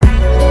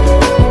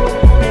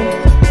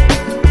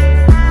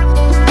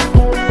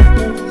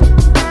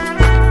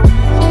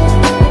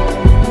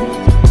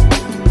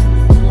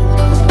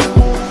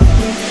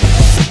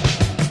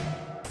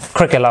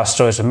Cricket Life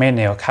Stories with me,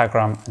 Neil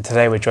Kagram, and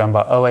today we're joined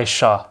by Owais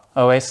Shah.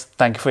 Owais,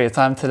 thank you for your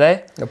time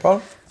today. No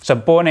problem. So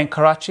born in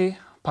Karachi,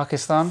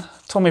 Pakistan,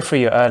 talk me through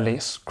your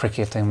earliest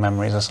cricketing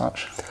memories as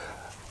such.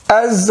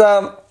 As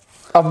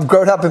I've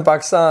grown up in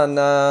Pakistan,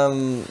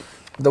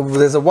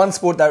 there's a one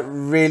sport that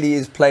really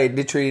is played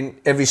literally in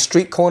every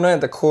street corner,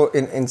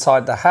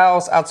 inside the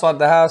house, outside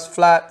the house,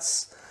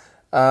 flats,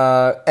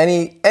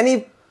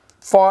 any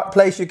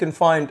place you can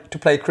find to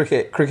play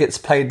cricket. Cricket's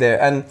played there,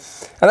 and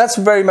that's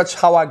very much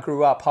how I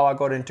grew up, how I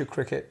got into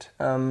cricket.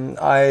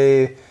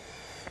 My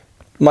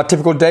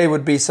typical day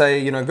would be,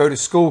 say, go to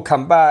school,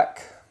 come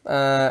back,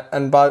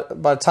 and by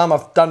the time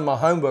I've done my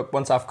homework,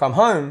 once I've come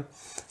home,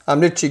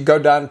 I'm literally go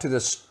down to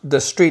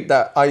the street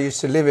that I used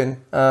to live in.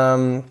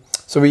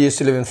 So we used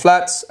to live in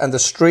flats, and the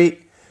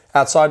street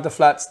outside the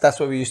flats,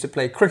 that's where we used to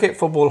play cricket,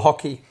 football,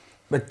 hockey,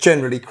 but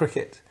generally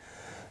cricket.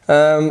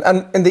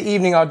 And in the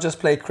evening, I'd just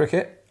play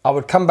cricket. I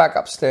would come back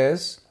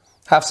upstairs,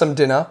 have some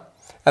dinner,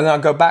 and then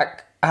I'd go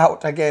back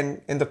out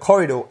again in the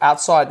corridor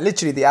outside,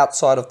 literally the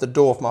outside of the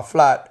door of my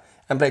flat,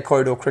 and play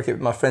corridor cricket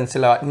with my friends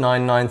till like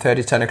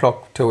 9:30, 10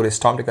 o'clock, till it's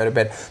time to go to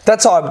bed.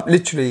 That's how I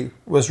literally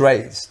was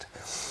raised.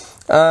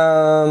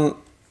 By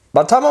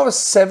the time I was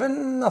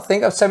 7, I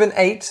think I was 7,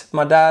 8,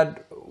 my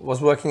dad was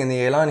working in the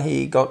airline.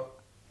 He got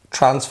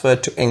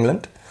transferred to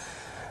England.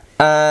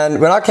 And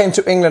when I came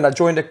to England, I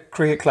joined a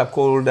cricket club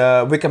called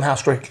Wickham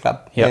House Cricket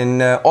Club in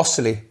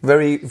Osterley,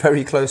 very,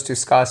 very close to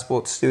Sky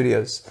Sports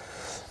Studios.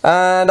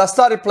 And I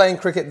started playing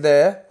cricket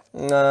there.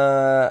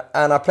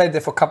 And I played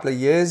there for a couple of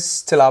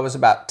years till I was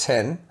about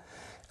 10.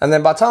 And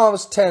then by the time I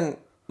was 10,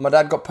 my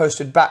dad got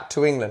posted back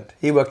to England.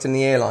 He worked in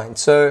the airline.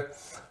 So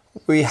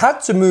we had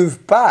to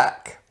move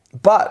back.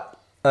 But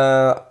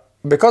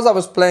because I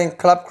was playing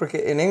club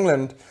cricket in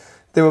England,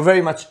 they were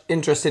very much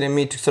interested in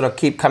me to sort of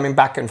keep coming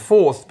back and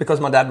forth because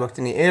my dad worked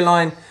in the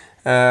airline.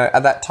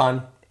 At that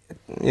time,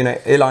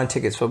 airline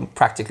tickets were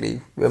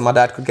my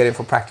dad could get in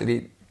for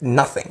practically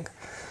nothing.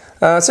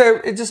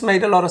 So it just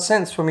made a lot of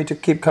sense for me to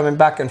keep coming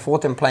back and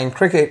forth and playing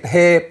cricket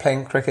here,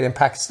 playing cricket in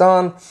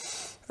Pakistan.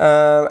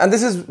 And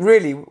this is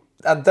really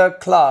at the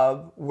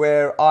club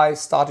where I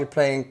started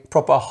playing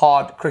proper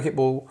hard cricket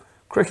ball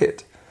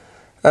cricket.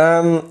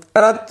 And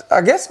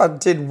I guess I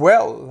did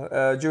well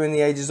during the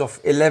ages of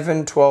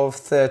 11, 12,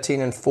 13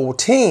 and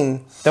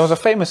 14. There was a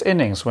famous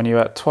innings when you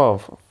were at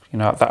 12,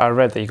 that I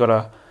read that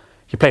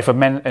you played for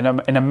men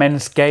in a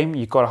men's game,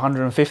 you got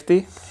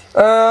 150.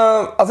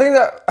 I think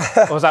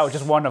that... Or was that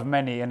just one of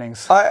many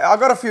innings? I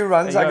got a few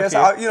runs, I guess.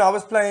 I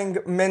was playing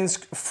men's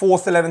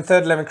 4th 11,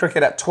 3rd 11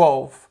 cricket at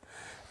 12.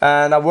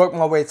 And I worked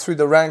my way through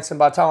the ranks. And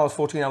by the time I was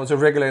 14, I was a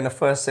regular in the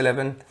first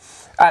 11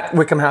 at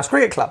Wickham House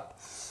Cricket Club.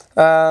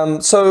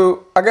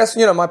 So I guess,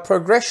 my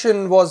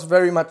progression was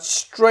very much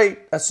straight.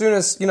 As soon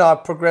as, I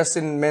progressed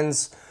in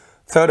men's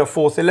 3rd or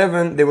 4th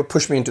 11, they would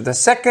push me into the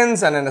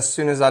seconds. And then as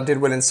soon as I did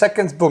well in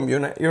seconds, boom,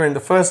 you're in the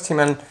first team.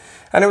 And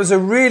it was a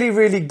really,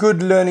 really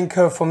good learning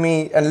curve for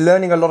me and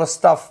learning a lot of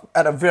stuff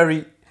at a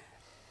very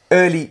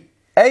early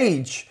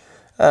age.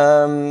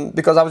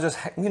 Because I was just,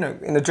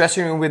 in the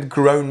dressing room with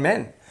grown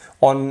men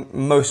on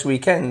most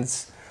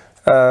weekends,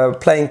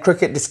 playing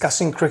cricket,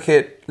 discussing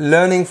cricket,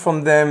 learning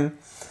from them.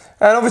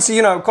 And obviously,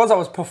 because I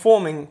was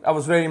performing, I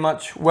was very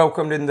much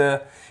welcomed in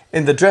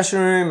the dressing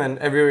room, and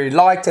everybody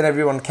liked, and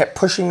everyone kept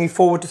pushing me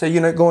forward to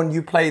say, go on,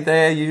 you play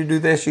there, you do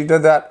this, you do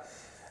that.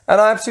 And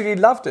I absolutely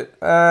loved it.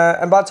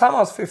 And by the time I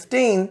was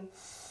 15,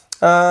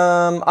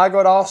 I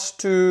got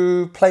asked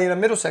to play in a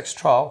Middlesex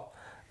trial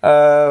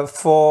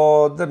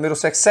for the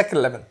Middlesex second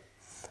 11.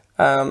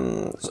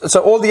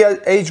 So all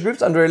the age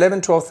groups, under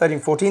 11, 12, 13,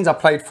 14s, I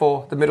played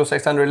for the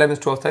Middlesex under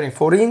 11s, 12, 13,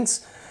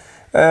 14s.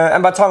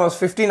 And by the time I was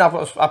 15,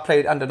 I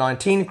played under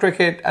 19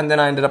 cricket, and then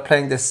I ended up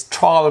playing this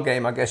trial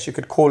game, I guess you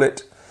could call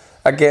it,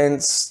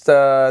 against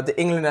the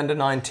England under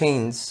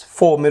 19s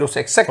for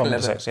Middlesex second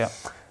 11. Yeah.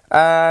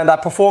 And I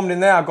performed in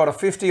there. I got a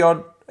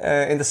 50-odd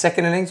in the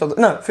second innings.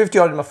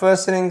 50-odd in my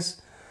first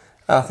innings.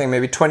 I think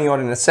maybe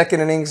 20-odd in the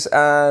second innings.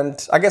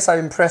 And I guess I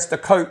impressed the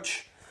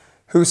coach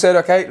who said,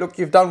 okay, look,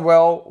 you've done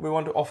well. We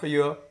want to offer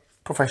you a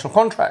professional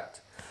contract.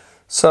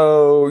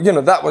 So,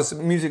 that was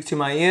music to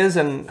my ears.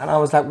 And I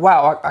was like,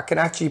 wow, I can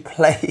actually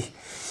play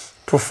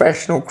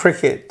professional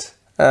cricket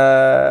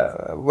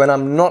when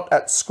I'm not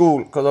at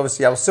school. Because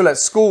obviously I was still at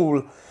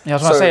school. Yeah, I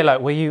was going to say,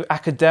 were you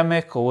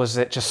academic or was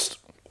it just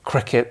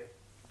cricket?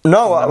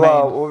 No,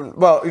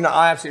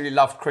 I absolutely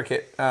loved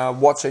cricket,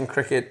 watching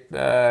cricket.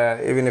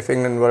 Even if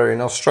England were in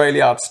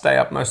Australia, I'd stay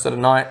up most of the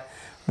night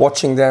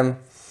watching them.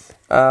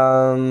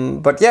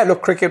 But yeah,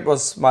 look, cricket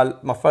was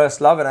my first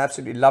love, and I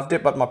absolutely loved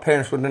it. But my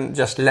parents wouldn't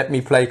just let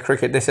me play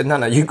cricket. They said,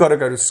 no, you've got to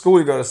go to school,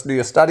 you've got to do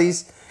your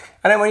studies.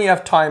 And then when you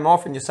have time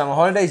off in your summer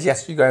holidays,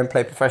 yes, you go and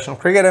play professional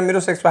cricket. And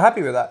Middlesex were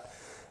happy with that.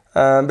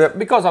 But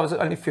because I was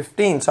only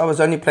 15, so I was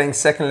only playing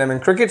second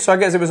 11 cricket. So I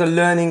guess it was a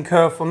learning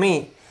curve for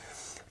me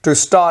to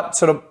start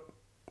sort of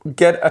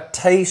get a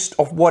taste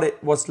of what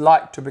it was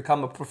like to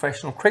become a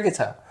professional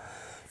cricketer.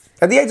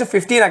 At the age of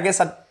 15, I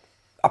guess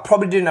I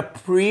probably didn't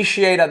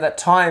appreciate at that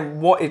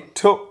time what it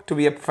took to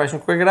be a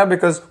professional cricketer,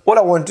 because what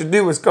I wanted to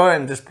do was go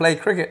and just play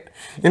cricket.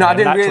 You know, I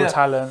didn't natural really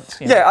talent.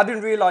 I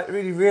didn't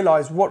really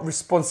realize what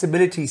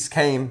responsibilities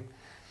came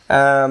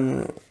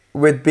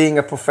with being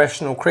a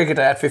professional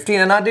cricketer at 15,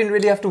 and I didn't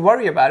really have to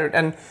worry about it.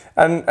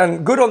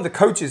 And good on the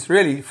coaches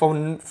really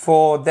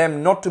for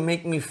them not to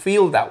make me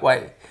feel that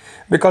way,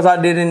 because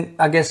I didn't,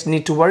 I guess,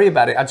 need to worry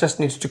about it. I just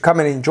needed to come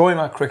and enjoy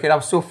my cricket. I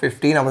was still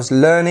 15. I was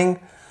learning.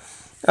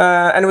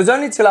 And it was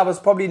only till I was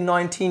probably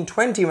 19,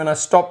 20 when I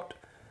stopped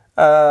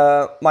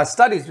my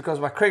studies, because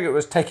my cricket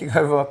was taking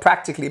over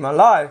practically my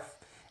life.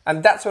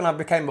 And that's when I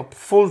became a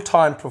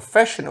full-time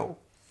professional.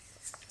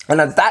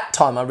 And at that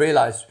time, I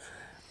realized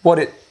what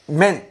it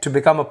meant to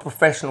become a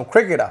professional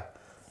cricketer.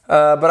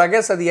 But I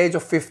guess at the age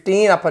of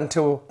 15 up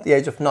until the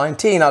age of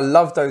 19, I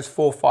loved those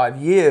 4 or 5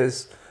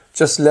 years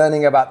just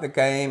learning about the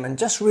game and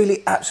just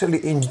really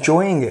absolutely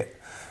enjoying it.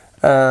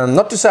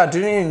 Not to say I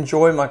didn't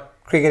enjoy my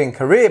cricketing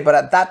career, but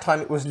at that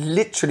time it was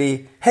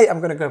literally, hey, I'm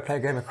going to go play a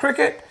game of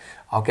cricket.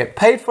 I'll get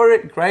paid for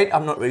it. Great.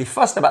 I'm not really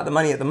fussed about the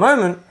money at the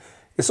moment.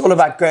 It's all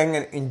about going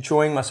and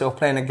enjoying myself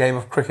playing a game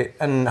of cricket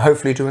and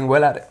hopefully doing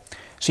well at it.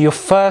 So your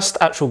first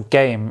actual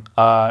game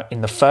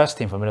in the first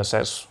team for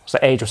Middlesex was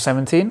the age of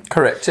 17?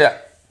 Correct, yeah.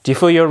 Do you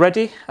feel you're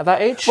ready at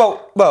that age?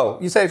 Well,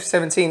 you say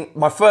 17.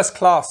 My first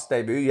class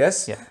debut,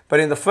 yes. Yeah. But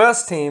in the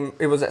first team,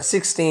 it was at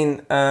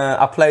 16.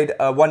 I played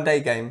a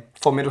one-day game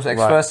for Middlesex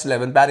first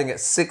 11, batting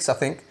at 6, I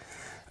think,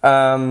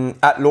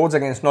 at Lords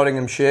against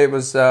Nottinghamshire.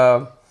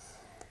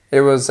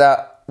 It was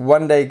a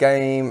one-day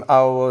game.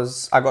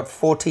 I got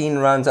 14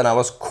 runs and I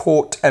was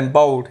caught and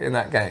bowled in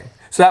that game.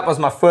 So that was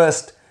my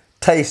first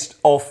taste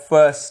of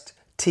first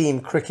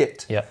team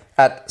cricket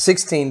at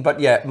 16. But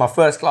yeah, my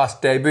first class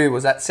debut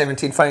was at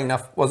 17. Funny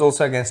enough, was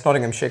also against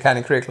Nottinghamshire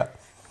County Cricket Club.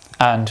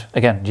 And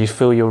again, do you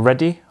feel you're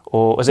ready?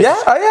 Or was it? Yeah,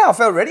 I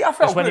felt ready. I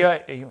felt when you're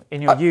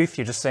in your youth,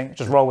 you're just saying,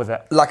 just roll with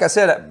it. Like I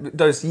said,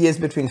 those years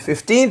between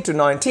 15 to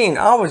 19,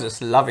 I was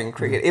just loving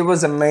cricket. It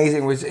was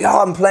amazing. It was,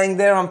 I'm playing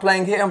there, I'm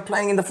playing here, I'm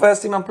playing in the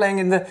first team, I'm playing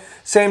in the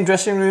same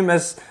dressing room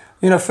as,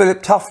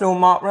 Philip Tufnell,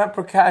 Mark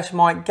Ramprakash,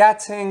 Mike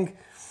Gatting,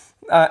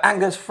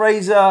 Angus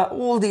Fraser,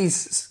 all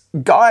these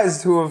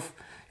guys who have,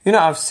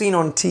 I've seen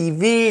on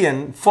TV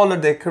and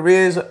followed their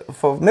careers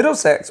for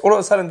Middlesex. All of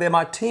a sudden, they're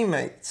my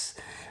teammates.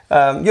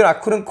 I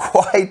couldn't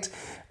quite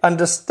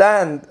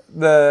understand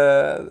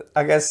the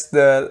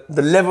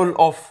level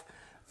of,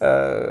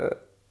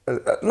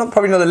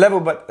 probably not the level,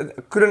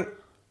 but couldn't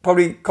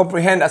probably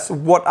comprehend as to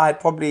what I had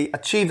probably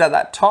achieved at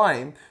that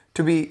time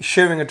to be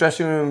sharing a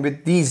dressing room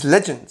with these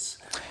legends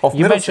of Middlesex.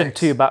 You mentioned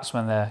 2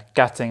 batsmen there,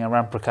 Gatting and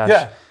Ramprakash.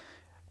 Yeah.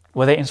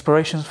 Were they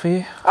inspirations for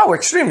you? Oh,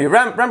 extremely.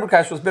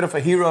 Ramprakash was a bit of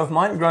a hero of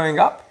mine growing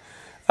up.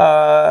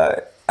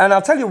 And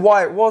I'll tell you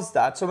why it was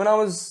that. So when I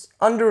was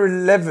under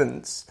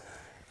 11s,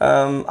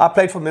 I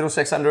played for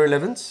Middlesex under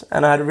 11s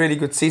and I had a really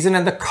good season.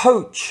 And the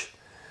coach,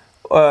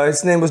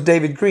 his name was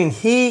David Green,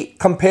 he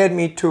compared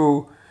me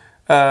to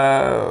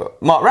Mark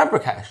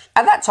Ramprakash.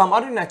 At that time,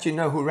 I didn't actually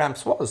know who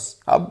Ramps was.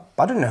 I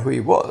didn't know who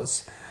he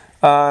was.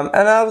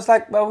 And I was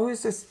like, well, who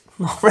is this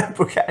Mark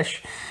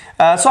Ramprakash?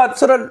 So I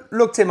sort of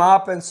looked him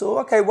up and saw,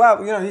 okay,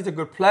 wow, he's a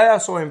good player. I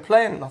saw him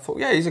play and I thought,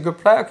 yeah, he's a good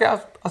player. Okay,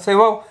 I say,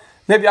 well,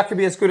 maybe I could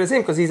be as good as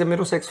him because he's a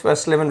Middlesex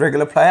first 11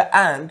 regular player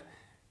and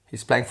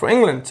he's playing for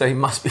England, so he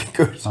must be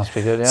good. Must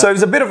be good, yeah. So he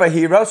was a bit of a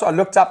hero, so I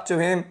looked up to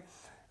him.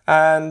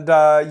 And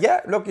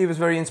he was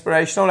very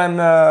inspirational.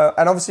 And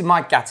obviously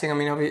Mike Gatting,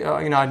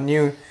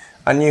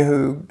 I knew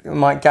who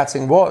Mike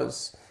Gatting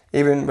was.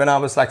 Even when I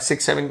was like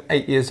 6, 7,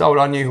 8 years old,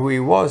 I knew who he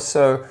was.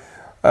 So,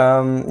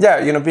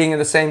 being in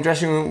the same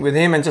dressing room with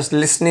him and just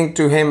listening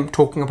to him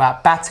talking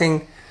about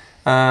batting.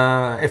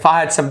 If I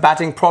had some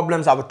batting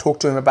problems, I would talk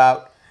to him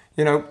about,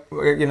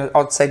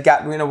 I'd say,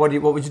 Gat, what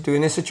would you do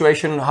in this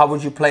situation? How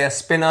would you play a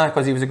spinner?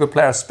 Because he was a good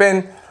player of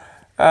spin.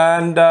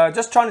 And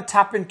just trying to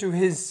tap into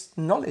his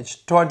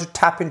knowledge, trying to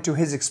tap into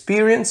his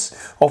experience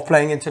of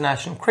playing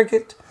international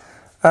cricket.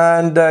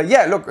 And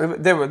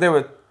there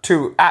were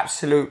 2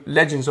 absolute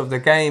legends of the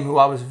game who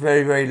I was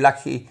very, very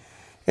lucky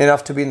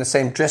enough to be in the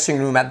same dressing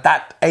room at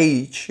that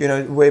age,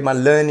 where my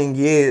learning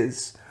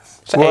years.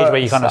 It's an age where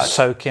you kind of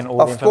soak in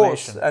all the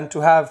information. Of course, and to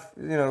have,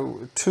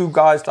 2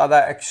 guys like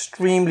that,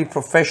 extremely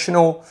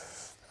professional,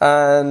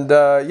 and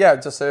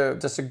just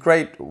a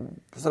great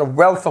sort of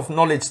wealth of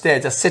knowledge there,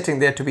 just sitting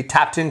there to be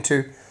tapped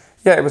into.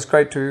 Yeah, it was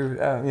great to,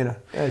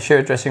 share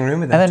a dressing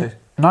room with them too.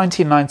 And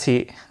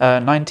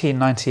then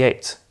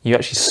 1998, you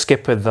actually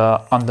skippered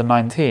the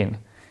under-19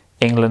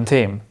 England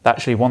team that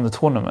actually won the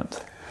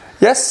tournament.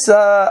 Yes,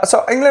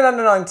 so England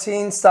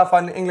under-19 stuff,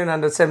 under England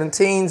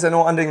under-17s and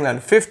all under England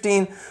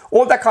under-15,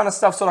 all that kind of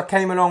stuff sort of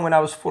came along when I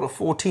was sort of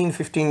 14,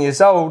 15 years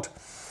old.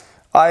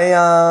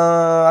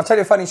 I'll tell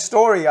you a funny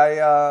story.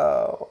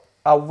 I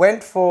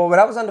went for, when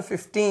I was under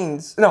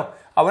 15s,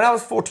 when I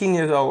was 14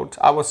 years old,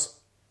 I was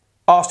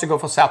asked to go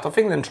for South of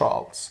England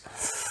trials.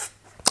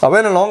 I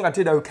went along, I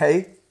did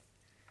okay,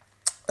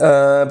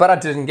 but I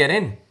didn't get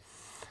in.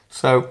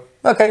 So,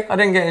 okay, I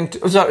didn't get into,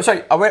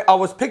 I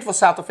was picked for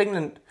South of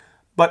England,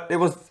 but it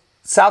was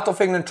South of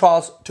England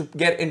trials to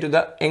get into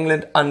the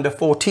England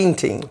under-14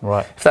 team.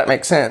 Right. If that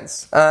makes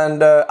sense.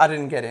 And I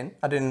didn't get in.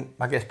 I didn't,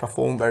 I guess,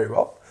 perform very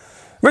well,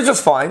 which was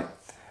fine.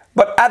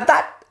 But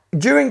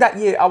during that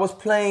year, I was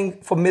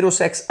playing for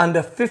Middlesex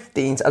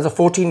under-15s as a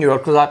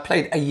 14-year-old because I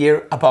played a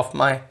year above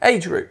my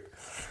age group.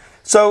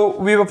 So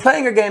we were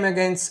playing a game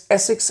against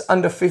Essex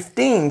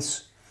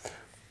under-15s,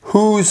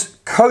 whose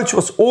coach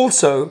was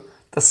also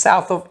the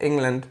South of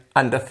England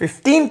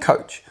under-15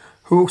 coach,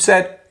 who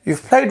said,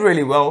 "You've played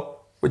really well.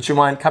 Would you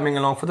mind coming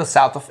along for the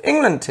South of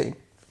England team?"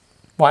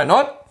 Why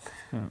not?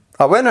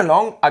 I went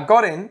along, I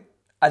got in,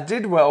 I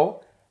did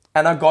well,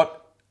 and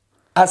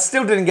I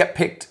still didn't get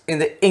picked in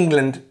the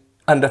England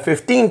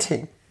under-15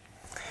 team.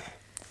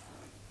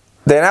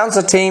 They announced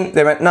the team,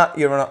 they went, "No,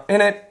 you're not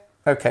in it."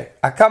 Okay,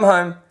 I come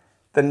home.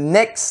 The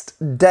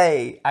next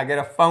day, I get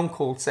a phone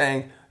call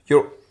saying,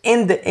 "You're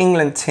in the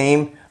England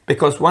team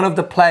because one of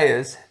the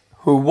players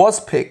who was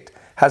picked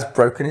has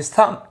broken his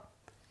thumb."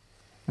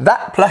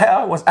 That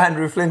player was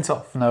Andrew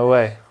Flintoff. No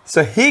way.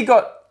 So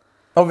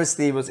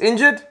obviously he was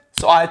injured,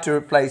 so I had to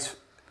replace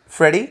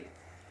Freddie.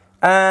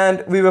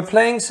 And we were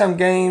playing some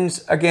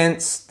games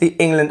against the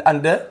England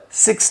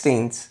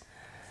under-16s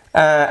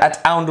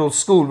at Oundle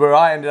School, where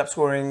I ended up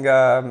scoring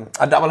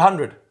a double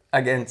 100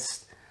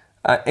 against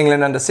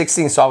England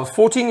under-16s. So I was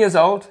 14 years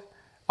old.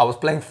 I was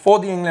playing for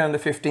the England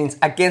under-15s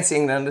against the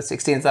England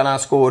under-16s, and I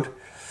scored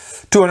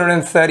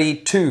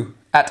 232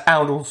 at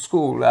Oundle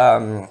School,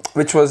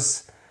 which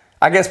was,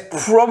 I guess,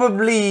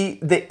 probably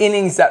the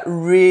innings that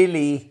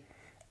really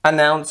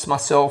announced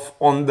myself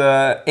on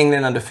the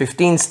England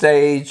under-15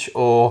 stage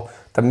or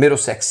the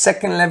Middlesex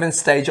second 11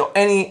 stage or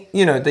any,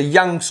 the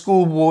young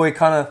schoolboy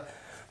kind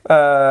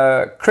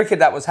of cricket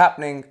that was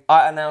happening.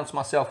 I announced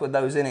myself with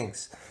those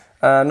innings.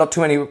 Not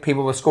too many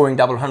people were scoring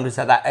double hundreds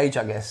at that age,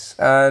 I guess.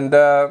 And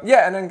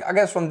and then I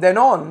guess from then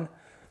on,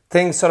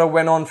 things sort of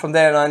went on from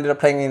there, and I ended up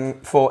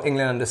playing for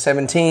England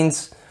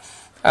under-17s,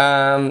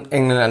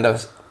 England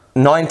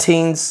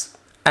under-19s.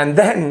 And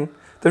then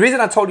the reason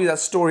I told you that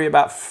story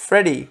about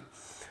Freddie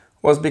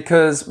was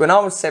because when I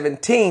was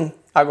 17,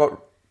 I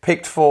got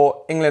picked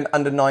for England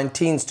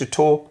under-19s to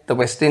tour the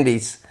West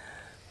Indies.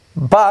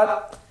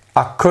 But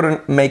I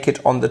couldn't make it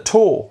on the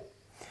tour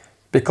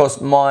because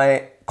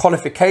my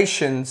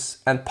qualifications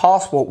and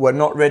passport were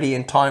not ready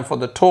in time for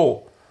the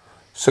tour.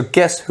 So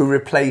guess who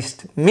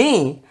replaced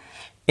me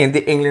in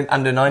the England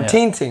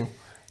under-19 team?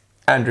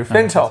 Andrew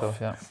Flintoff.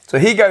 Yeah. So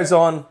he goes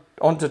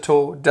onto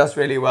tour, does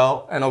really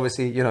well, and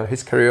obviously,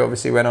 his career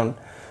obviously went on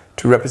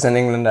to represent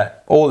England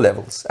at all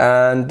levels.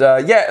 And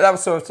that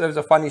was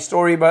a funny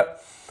story.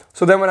 But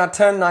so then when I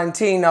turned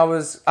 19,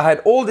 I had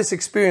all this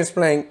experience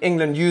playing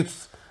England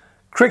youth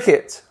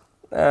cricket.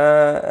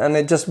 And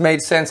it just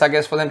made sense, I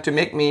guess, for them to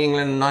make me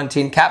England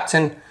 19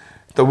 captain.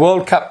 The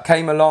World Cup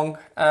came along,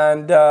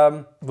 and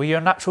were you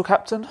a natural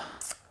captain?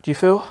 Do you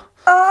feel?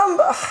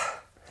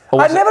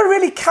 I never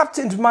really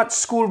captained much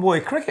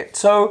schoolboy cricket,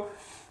 so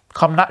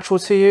come natural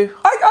to you.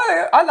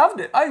 I loved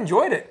it. I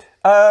enjoyed it.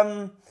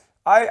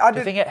 Do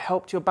you think it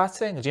helped your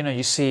batting? Do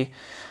you see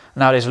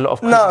nowadays a lot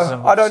of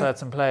criticism of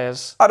certain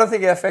players? I don't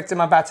think it affected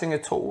my batting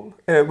at all,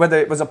 whether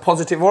it was a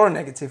positive or a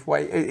negative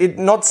way. It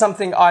not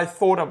something I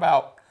thought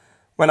about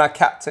when I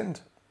captained,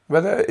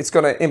 whether it's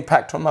going to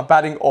impact on my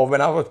batting, or when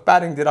I was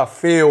batting, did I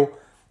feel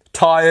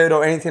tired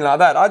or anything like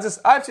that.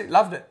 I actually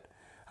loved it.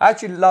 I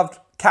actually loved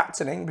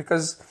captaining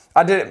because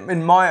I did it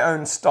in my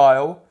own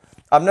style.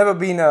 I've never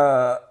been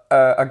a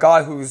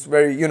guy who's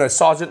very,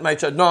 sergeant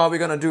major. No, we're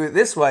going to do it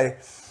this way.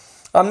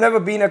 I've never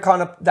been that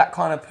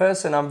kind of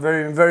person. I'm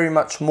very, very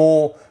much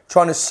more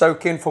trying to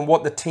soak in from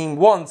what the team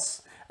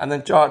wants and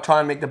then try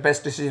and make the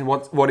best decision.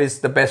 What is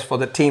the best for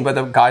the team,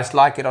 whether guys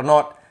like it or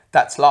not.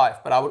 That's life.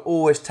 But I would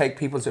always take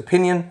people's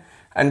opinion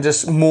and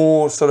just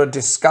more sort of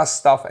discuss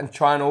stuff and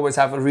try and always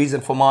have a reason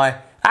for my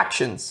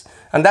actions.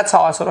 And that's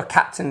how I sort of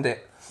captained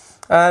it.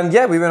 And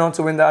we went on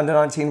to win the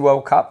Under-19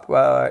 World Cup.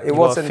 You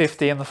got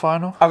 50 in the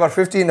final? I got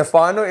 50 in the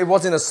final. It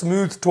wasn't a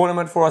smooth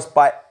tournament for us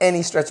by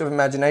any stretch of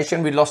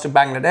imagination. We lost to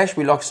Bangladesh.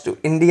 We lost to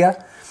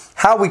India.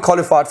 How we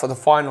qualified for the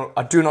final,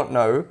 I do not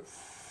know.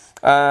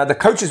 The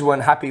coaches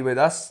weren't happy with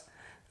us.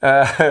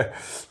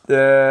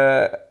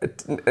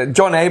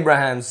 John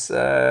Abrahams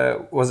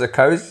was a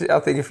coach. I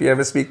think if you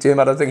ever speak to him,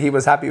 I don't think he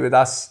was happy with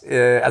us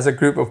as a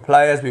group of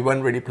players. We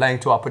weren't really playing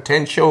to our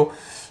potential.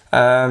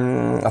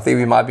 I think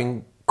we might have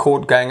been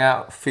caught going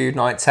out a few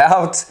nights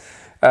out.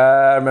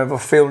 I remember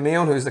Phil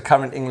Neal, who's the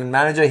current England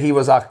manager. He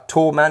was our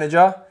tour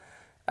manager,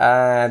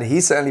 and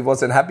he certainly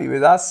wasn't happy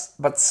with us.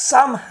 But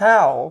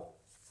somehow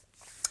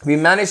we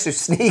managed to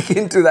sneak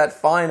into that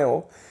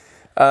final.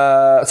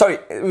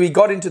 We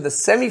got into the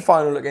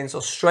semi-final against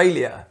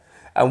Australia,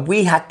 and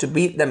we had to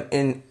beat them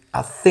in,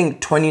 I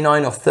think,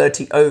 29 or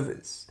 30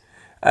 overs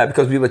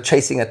because we were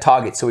chasing a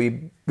target. So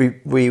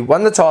we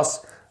won the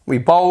toss, we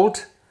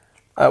bowled,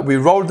 we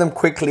rolled them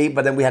quickly,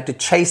 but then we had to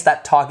chase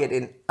that target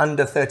in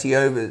under 30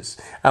 overs.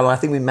 And I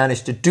think we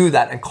managed to do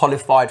that and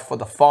qualified for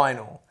the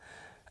final.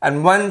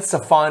 And once the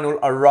final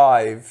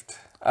arrived,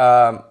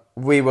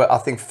 we were, I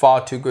think,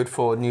 far too good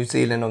for New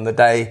Zealand on the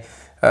day.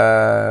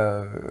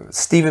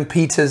 Stephen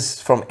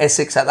Peters from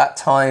Essex at that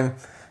time,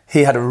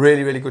 he had a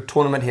really, really good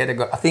tournament. I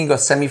think he got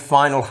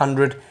semi-final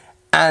 100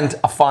 and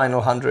a final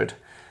 100.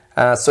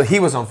 So he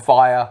was on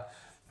fire.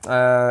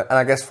 And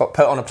I guess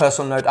on a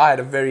personal note, I had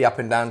a very up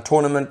and down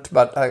tournament.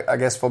 But I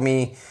guess for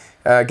me,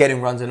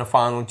 getting runs in a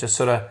final just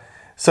sort of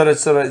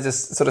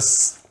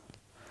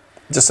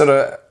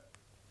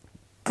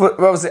put,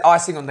 what was the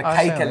icing on the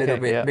cake a little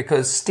bit,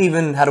 because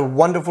Stephen had a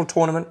wonderful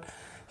tournament.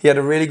 He had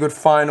a really good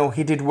final.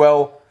 He did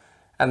well.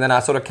 And then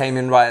I sort of came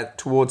in right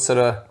towards sort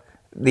of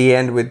the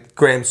end with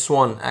Graham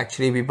Swan.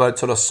 Actually, we both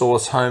sort of saw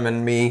us home,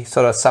 and me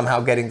sort of somehow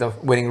getting the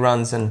winning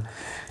runs and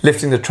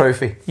lifting the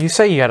trophy. You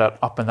say you had an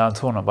up and down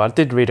tournament, but I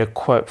did read a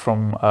quote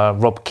from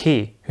Rob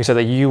Key, who said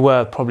that you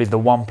were probably the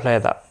one player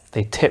that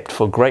they tipped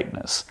for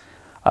greatness.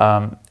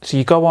 So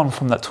you go on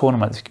from that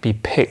tournament to be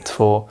picked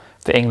for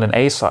the England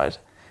A side.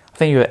 I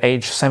think you were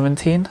age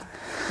 17?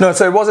 No,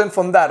 so it wasn't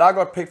from that. I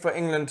got picked for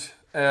England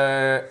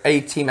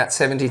A team at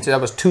 17, so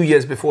that was 2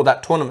 years before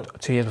that tournament.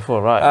 2 years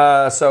before,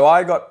 right. So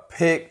I got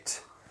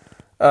picked.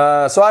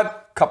 So I had a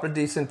couple of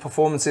decent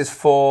performances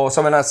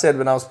when I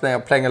was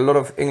playing a lot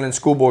of England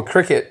schoolboy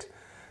cricket.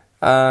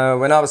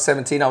 When I was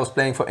 17, I was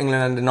playing for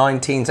England under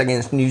 19s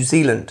against New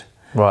Zealand.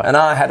 Right. And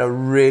I had a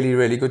really,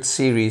 really good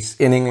series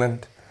in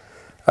England.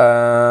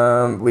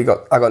 I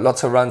got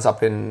lots of runs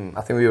up in,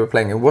 I think we were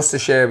playing in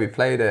Worcestershire, we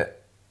played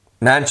at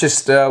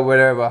Manchester,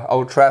 wherever,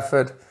 Old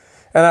Trafford.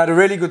 And I had a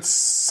really good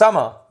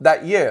summer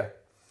that year.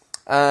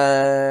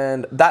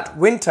 And that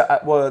winter,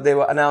 they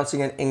were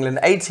announcing an England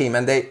A team,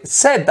 and they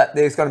said that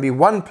there's going to be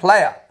one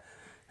player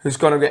who's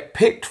going to get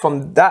picked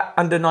from that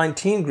under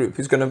 19 group,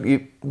 who's going to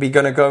be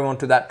going to go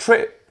onto that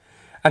trip.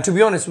 And to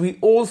be honest, we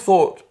all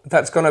thought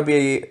that's going to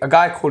be a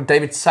guy called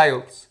David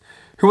Sales,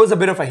 who was a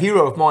bit of a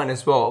hero of mine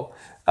as well.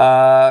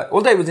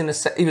 Although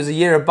he was a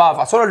year above,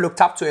 I sort of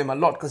looked up to him a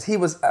lot because he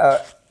was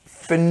a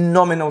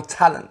phenomenal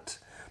talent.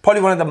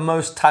 Probably one of the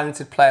most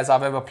talented players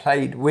I've ever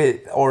played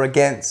with or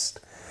against.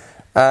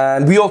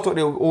 And we all thought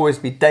it would always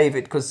be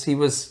David because he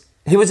was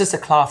just a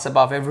class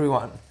above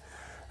everyone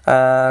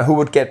who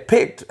would get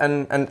picked.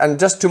 And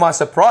just to my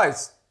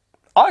surprise,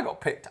 I got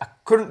picked. I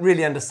couldn't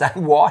really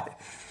understand why.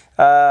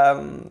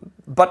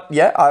 But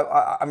yeah,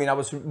 I mean, I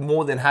was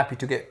more than happy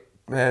to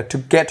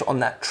get on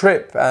that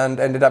trip, and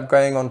ended up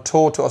going on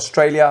tour to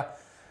Australia.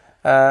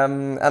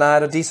 And I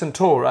had a decent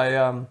tour.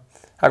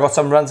 I got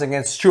some runs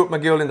against Stuart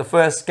McGill in the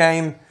first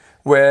game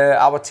where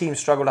our team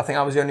struggled. I think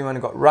I was the only one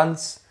who got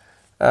runs.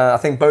 I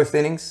think both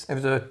innings. It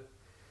was a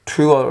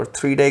 2 or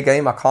 3 day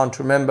game. I can't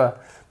remember.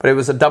 But it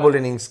was a double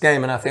innings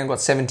game, and I think I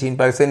got 17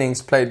 both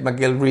innings. Played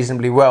McGill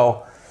reasonably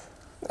well.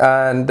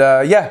 And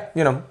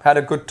had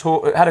a good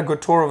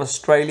tour of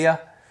Australia.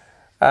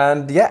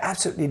 And yeah,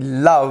 absolutely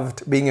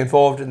loved being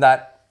involved in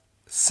that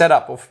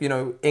setup of,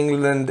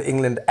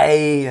 England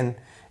A and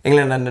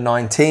England under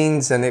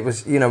 19s. And it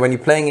was, when you're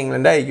playing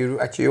England A, you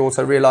actually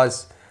also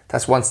realise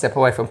that's one step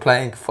away from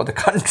playing for the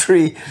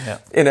country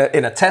in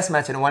a test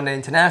match, in a one-day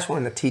international,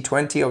 in the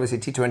T20. Obviously,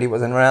 T20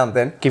 wasn't around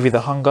then. Give you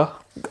the hunger?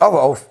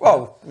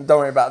 Oh, don't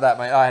worry about that,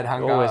 mate. I had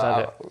hunger. You always had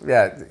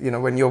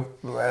it.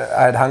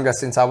 I had hunger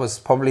since I was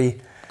probably,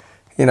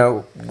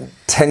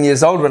 10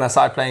 years old when I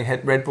started playing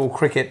red ball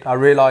cricket. I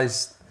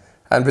realised,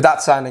 and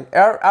without sounding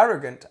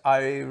arrogant,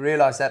 I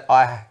realised that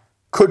I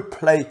could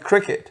play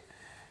cricket.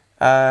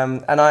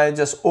 And I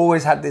just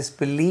always had this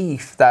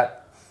belief that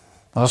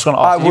I was going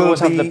to ask, you always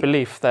had the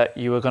belief that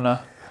you were going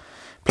to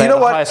play at the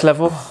highest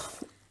level?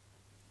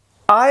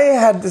 I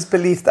had this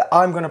belief that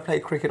I'm going to play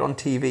cricket on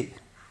TV.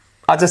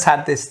 I just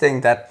had this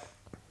thing that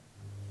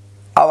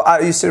I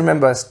used to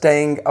remember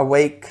staying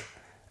awake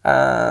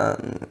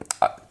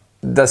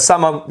the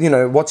summer,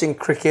 watching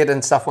cricket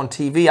and stuff on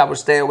TV. I would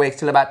stay awake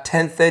till about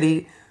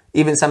 10:30,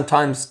 even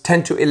sometimes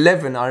 10 to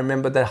 11. I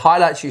remember the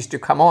highlights used to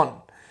come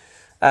on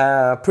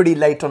pretty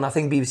late on, I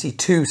think, BBC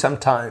Two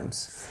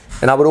sometimes.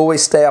 And I would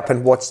always stay up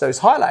and watch those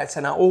highlights.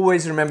 And I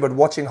always remembered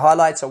watching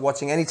highlights or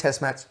watching any test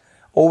match,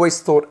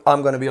 always thought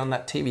I'm going to be on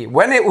that TV.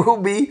 When it will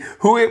be,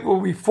 who it will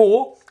be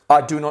for,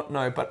 I do not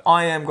know. But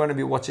I'm going to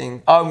be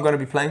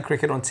playing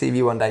cricket on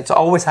TV one day. So I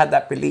always had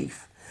that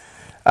belief.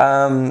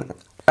 And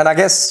I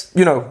guess,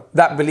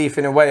 that belief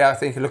in a way, I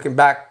think looking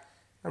back,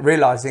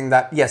 realizing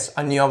that, yes,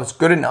 I knew I was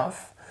good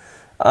enough.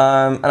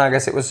 And I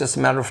guess it was just a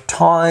matter of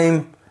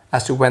time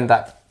as to when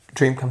that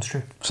dream comes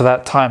true. So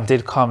that time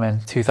did come in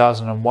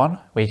 2001,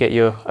 where you get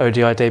your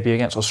ODI debut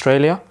against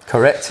Australia.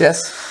 Correct,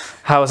 yes.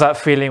 How was that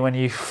feeling when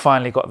you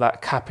finally got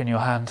that cap in your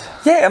hand?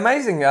 Yeah,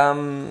 amazing.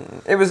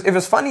 It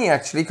was funny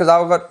actually, because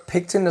I got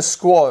picked in the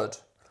squad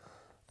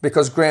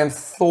because Graham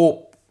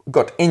Thorpe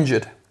got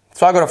injured.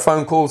 So I got a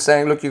phone call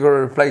saying, look, you've got to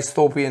replace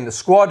Thorpe in the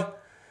squad.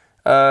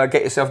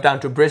 Get yourself down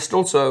to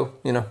Bristol. So,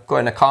 got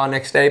in a car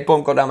next day,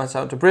 boom, got down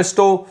myself to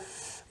Bristol.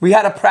 We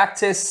had a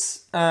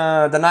practice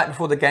the night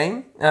before the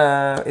game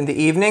in the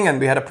evening, and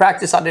we had a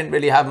practice. I didn't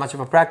really have much of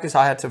a practice.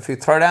 I had a few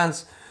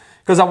throwdowns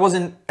because I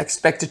wasn't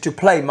expected to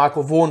play.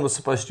 Michael Vaughan was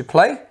supposed to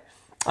play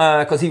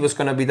because he was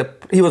going to be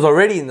he was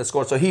already in the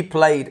squad, so he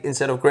played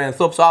instead of Graham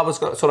Thorpe. So I was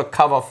going to sort of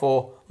cover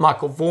for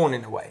Michael Vaughan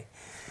in a way.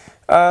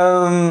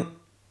 And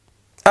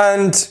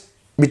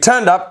we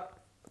turned up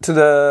to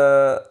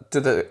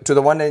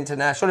the one day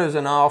international. It was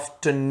an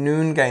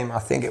afternoon game, I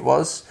think it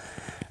was,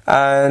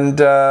 and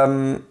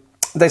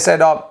they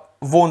said, "Oh,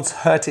 Vaughan's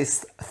hurt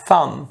his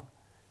thumb.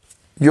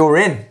 You're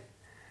in."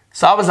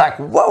 So I was like,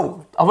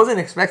 "Whoa!" I wasn't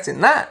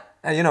expecting that.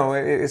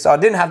 And, so I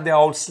didn't have the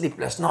old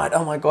sleepless night.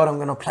 Oh my God, I'm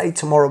going to play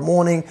tomorrow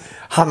morning.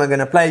 How am I going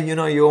to play?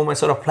 You almost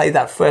sort of play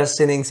that first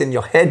innings in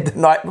your head the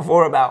night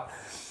before about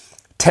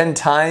 10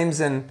 times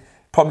and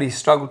probably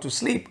struggle to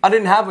sleep. I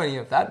didn't have any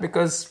of that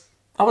because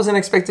I wasn't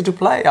expected to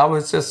play. I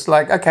was just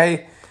like,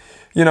 okay,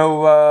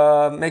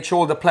 make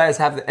sure the players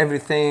have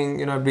everything,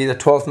 be the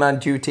 12th man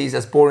duties,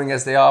 as boring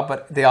as they are,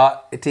 but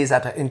it is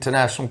at an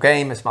international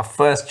game. It's my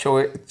first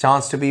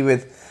chance to be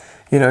with,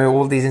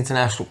 all these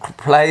international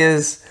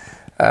players.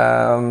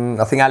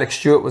 I think Alex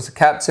Stewart was the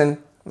captain.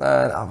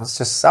 I was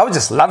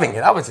just loving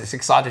it. I was just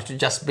excited to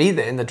just be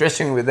there in the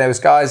dressing room with those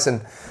guys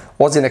and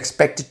wasn't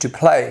expected to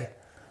play.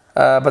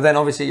 But then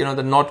obviously,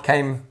 the nod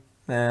came.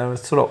 It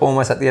was sort of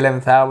almost at the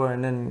 11th hour,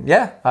 and then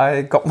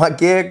I got my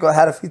gear,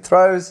 had a few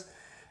throws,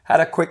 had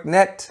a quick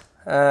net,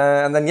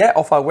 and then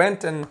off I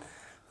went and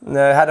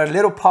had a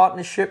little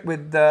partnership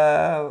with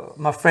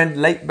my friend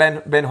late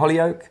Ben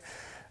Hollyoak.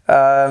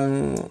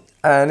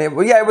 And it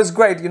was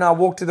great. I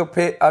walked to the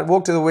pit. I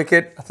walked to the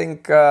wicket. I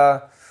think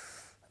I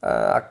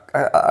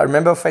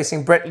remember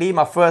facing Brett Lee.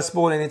 My first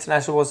ball in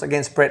international was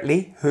against Brett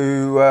Lee,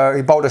 who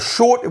he bowled a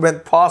short. It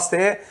went past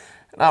there,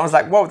 and I was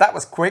like, "Whoa, that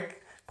was quick."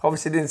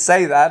 Obviously, didn't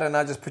say that, and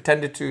I just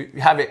pretended to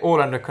have it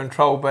all under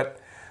control. But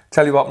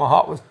tell you what, my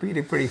heart was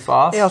beating pretty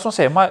fast. Yeah, I was going to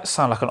say, it might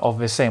sound like an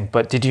obvious thing,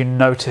 but did you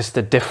notice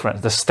the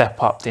difference, the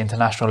step up, the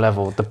international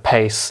level, the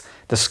pace,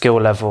 the skill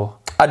level?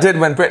 I did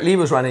when Brett Lee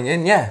was running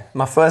in,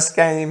 my first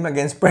game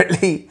against Brett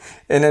Lee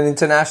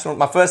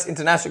my first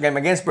international game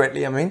against Brett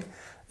Lee,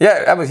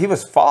 he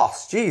was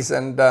fast, geez.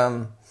 And,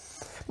 but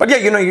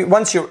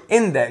once you're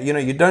in there,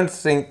 you don't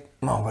think,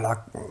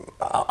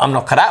 I'm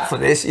not cut out for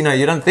this.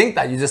 You don't think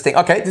that. You just think,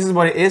 okay, this is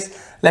what it is.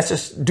 Let's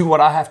just do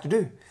what I have to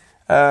do.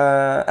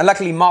 And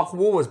luckily Mark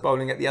Waugh was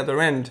bowling at the other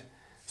end.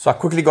 So I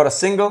quickly got a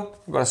single,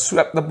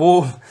 swept the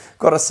ball,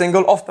 got a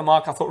single off the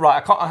mark. I thought,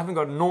 right, I haven't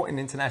got a naught in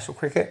international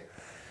cricket.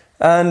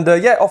 And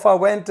off I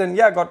went, and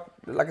got,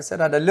 like I said,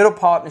 I had a little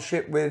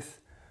partnership with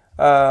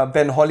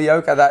Ben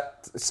Hollyoak at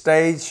that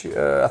stage.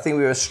 I think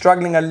we were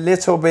struggling a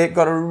little bit,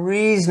 got a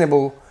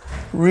reasonable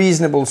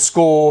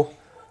score,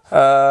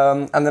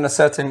 and then a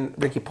certain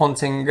Ricky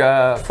Ponting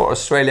for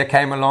Australia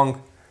came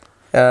along,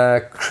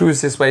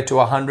 cruised his way to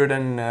 100,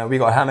 and we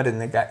got hammered in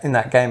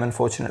that game,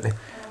 unfortunately.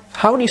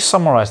 How would you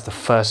summarise the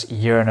first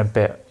year and a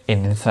bit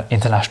in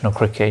international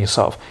cricket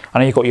yourself? I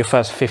know you got your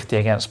first 50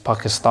 against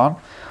Pakistan.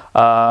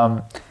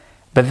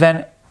 But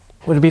then,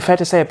 would it be fair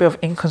to say a bit of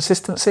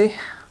inconsistency?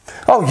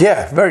 Oh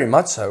yeah, very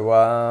much so.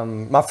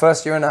 My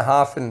first year and a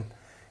half in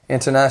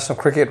international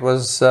cricket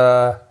was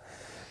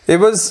it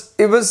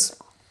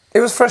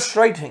was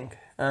frustrating,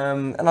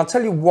 and I'll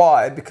tell you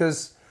why.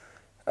 Because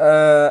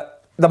the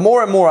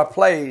more and more I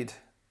played,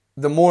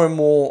 the more and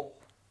more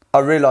I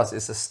realised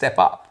it's a step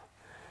up.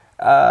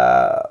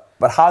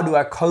 But how do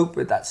I cope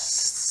with that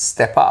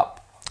step up?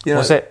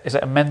 Is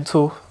it a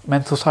mental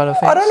side of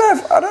things?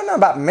 I don't know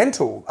about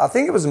mental. I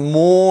think it was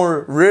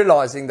more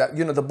realizing that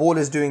the ball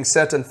is doing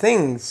certain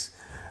things,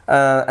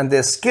 and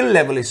their skill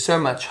level is so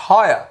much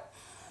higher.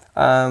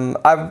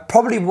 I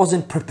probably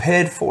wasn't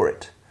prepared for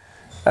it,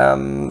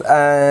 and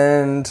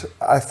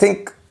I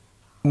think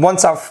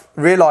once I've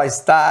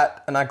realized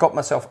that, and I found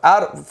myself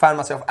out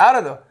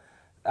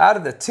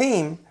of the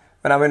team,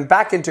 when I went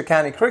back into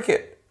county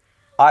cricket,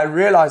 I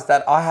realized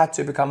that I had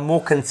to become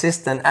more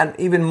consistent and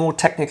even more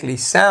technically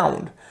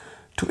sound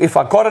if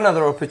I got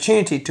another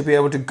opportunity to be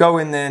able to go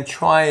in there and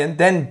try and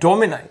then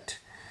dominate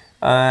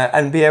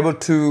and be able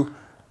to,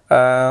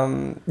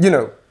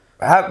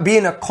 be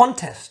in a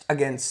contest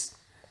against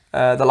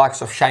the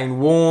likes of Shane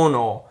Warne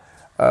or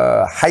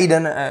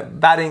Hayden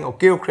batting or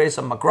Gilchrist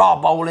or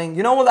McGrath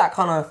bowling, all that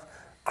kind of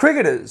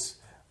cricketers.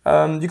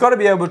 You got to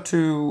be able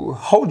to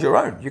hold your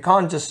own. You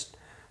can't just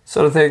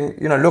sort of thing,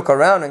 look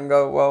around and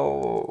go,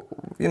 well,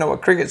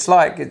 what cricket's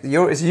like. When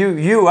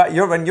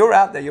you're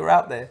out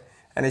there,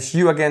 and it's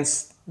you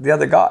against the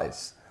other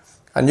guys,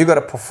 and you got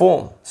to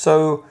perform.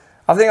 So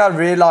I think I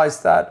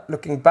realised that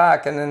looking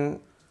back, and then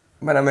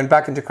when I went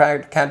back into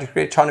county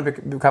cricket, trying to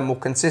become more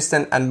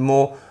consistent and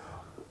more,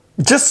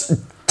 just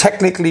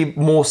technically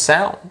more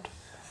sound.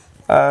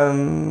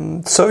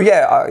 You're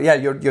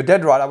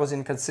dead right. I was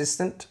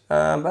inconsistent,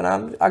 but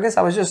I guess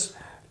I was just.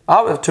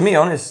 To be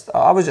honest,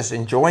 I was just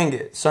enjoying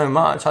it so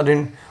much. I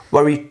didn't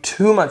worry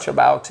too much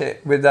about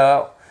it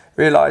without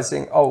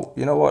realizing,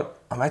 you know what?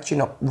 I'm actually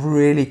not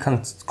really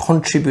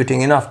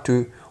contributing enough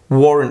to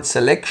warrant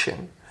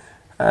selection.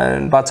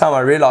 And by the time I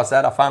realized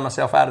that, I found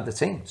myself out of the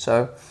team.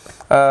 So,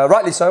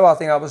 rightly so, I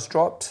think I was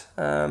dropped.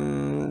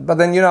 But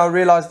then, I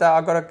realized that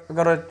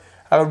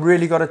I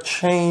really got to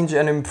change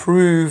and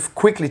improve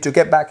quickly to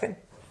get back in.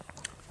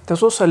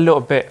 There's also a little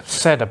bit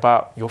said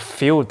about your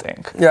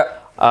fielding. Yeah.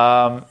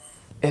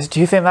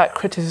 Do you think that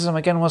criticism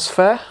again was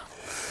fair?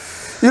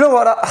 You know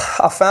what?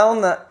 I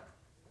found that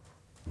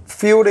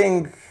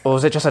fielding. Or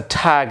was it just a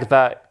tag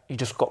that you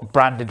just got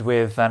branded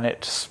with, and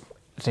it's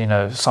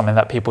something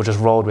that people just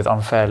rolled with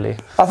unfairly?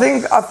 I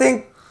think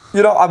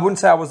I wouldn't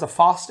say I was the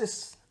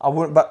fastest. I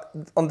wouldn't, but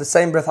on the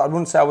same breath, I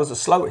wouldn't say I was the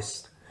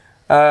slowest.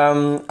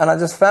 And I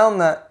just found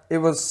that it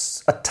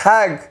was a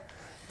tag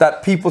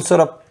that people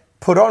sort of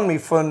put on me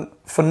for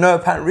no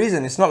apparent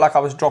reason. It's not like I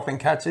was dropping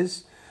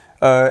catches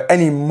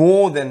any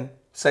more than,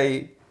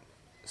 say,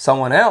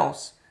 someone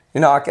else.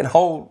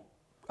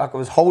 I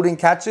was holding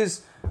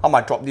catches. I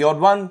might drop the odd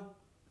one,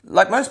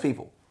 like most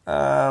people.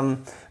 But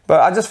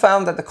I just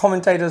found that the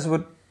commentators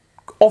would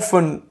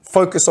often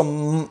focus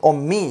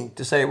on me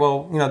to say,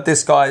 well,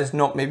 this guy is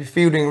not maybe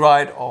fielding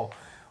right,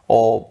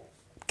 or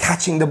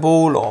catching the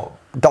ball, or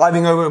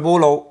diving over the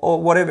ball,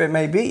 or whatever it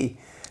may be.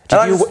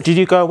 Did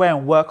you go away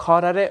and work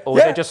hard at it, or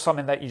was Yeah. it just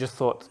something that you just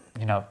thought,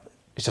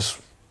 it's just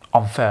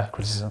unfair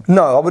criticism?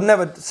 No, I would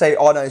never say,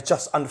 oh no, it's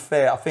just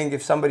unfair. I think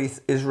if somebody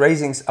is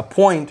raising a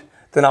point,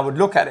 then I would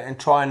look at it and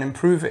try and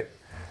improve it.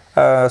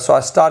 So I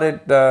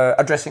started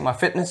addressing my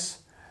fitness,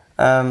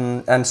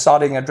 and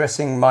starting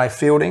addressing my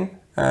fielding,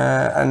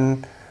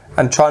 and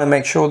trying to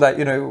make sure that,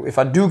 if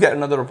I do get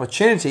another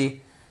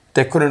opportunity,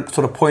 they couldn't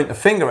sort of point a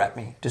finger at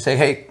me to say,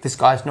 hey, this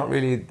guy's not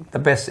really the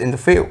best in the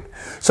field.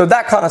 So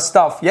that kind of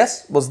stuff,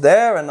 yes, was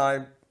there, and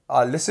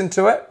I listened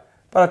to it,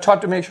 but I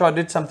tried to make sure I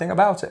did something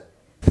about it.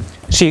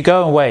 So you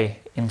go away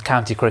in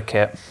county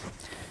cricket,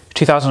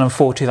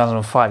 2004,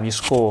 2005, you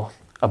score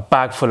a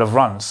bag full of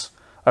runs,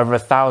 over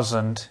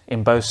 1,000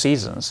 in both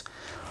seasons.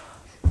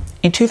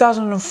 In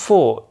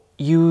 2004,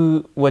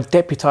 you were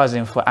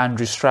deputising for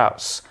Andrew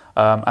Strauss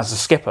as a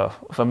skipper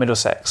for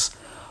Middlesex.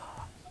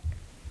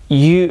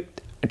 You,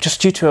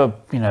 just due to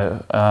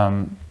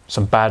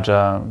some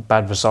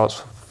bad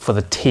results for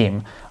the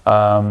team,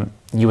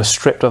 you were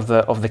stripped of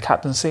the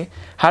captaincy.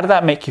 How did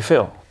that make you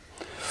feel?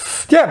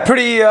 Yeah,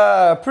 pretty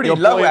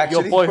low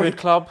actually. Your boyhood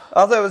club?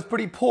 I thought it was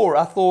pretty poor.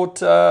 I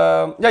thought,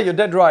 yeah, you're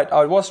dead right.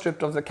 I was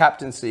stripped of the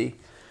captaincy.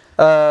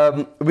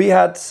 We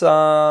had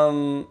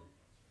some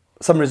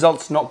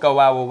results not go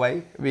our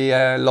way. We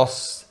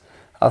lost,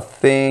 I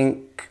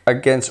think,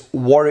 against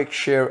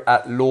Warwickshire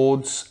at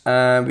Lords,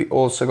 and we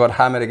also got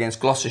hammered against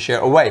Gloucestershire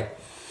away.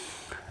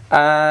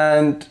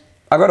 And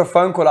I got a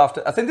phone call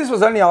after, I think this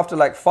was only after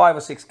like 5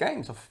 or 6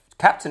 games of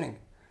captaining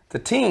the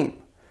team.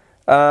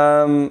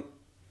 And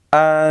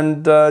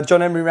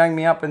John Emery rang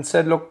me up and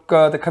said, look,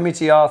 the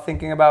committee are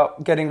thinking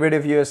about getting rid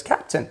of you as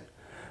captain,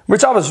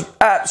 which I was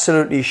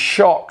absolutely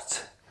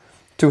shocked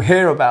to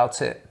hear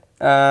about it.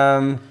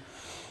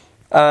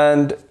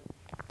 And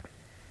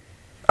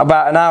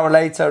about an hour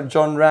later,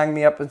 John rang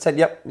me up and said,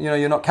 yep,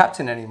 you're not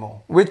captain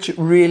anymore, which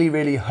really,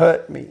 really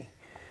hurt me.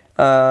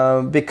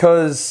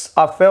 Because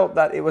I felt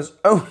that it was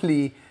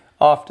only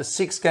after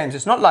 6 games.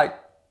 It's not like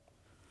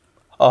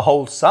a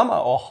whole summer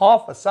or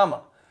half a summer.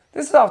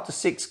 This is after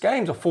 6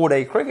 games of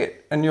 4-day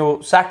cricket, and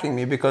you're sacking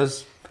me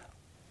because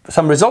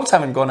some results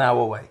haven't gone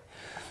our way.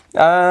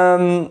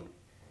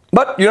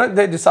 But,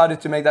 they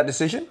decided to make that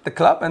decision, the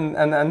club,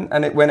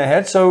 and it went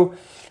ahead. So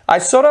I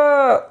sort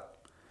of...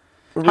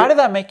 How did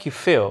that make you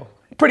feel?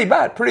 Pretty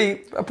bad,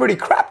 pretty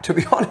crap, to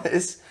be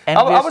honest.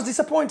 I was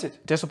disappointed.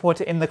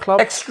 Disappointed in the club?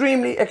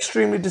 Extremely,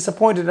 extremely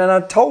disappointed. And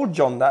I told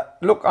John that,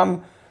 look,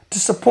 I'm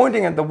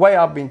disappointed at the way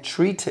I've been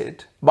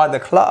treated by the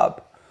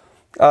club.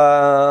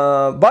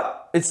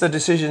 But it's the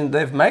decision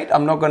they've made.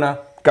 I'm not going to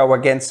go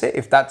against it.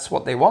 If that's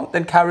what they want,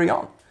 then carry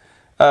on.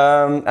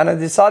 And I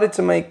decided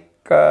to make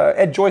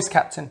Ed Joyce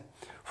captain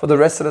for the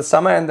rest of the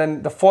summer. And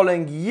then the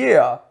following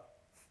year,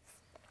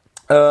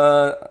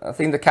 I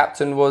think the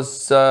captain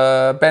was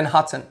Ben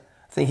Hutton.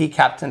 I think he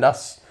captained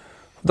us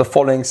the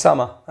following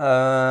summer.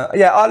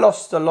 I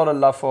lost a lot of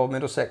love for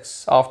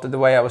Middlesex after the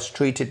way I was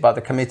treated by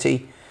the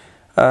committee.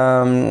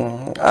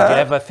 Did you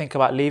ever think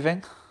about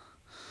leaving?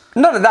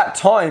 Not at that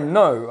time,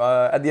 no.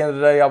 At the end of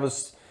the day, I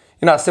was,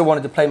 I still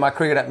wanted to play my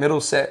cricket at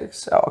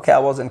Middlesex. Okay, I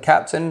wasn't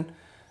captain,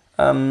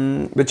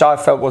 which I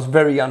felt was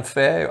very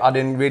unfair. I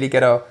didn't really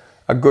get a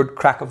good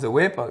crack of the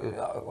whip.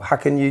 How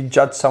can you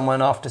judge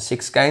someone after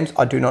 6 games?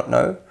 I do not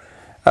know.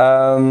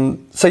 I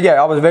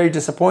was very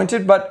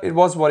disappointed, but it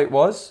was what it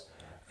was.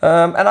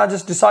 And I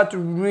just decided to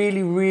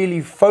really, really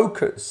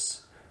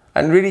focus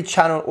and really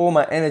channel all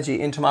my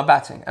energy into my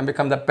batting and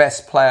become the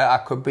best player I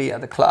could be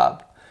at the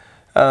club.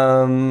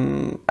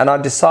 And I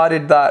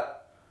decided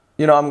that,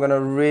 I'm going to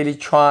really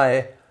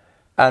try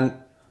and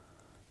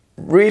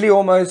really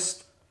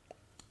almost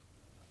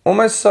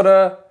sort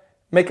of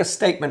make a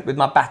statement with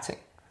my batting.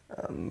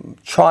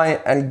 Try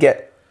and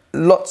get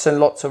lots and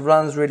lots of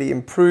runs, really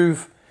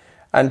improve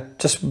and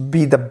just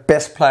be the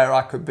best player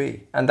I could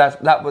be. And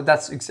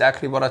that's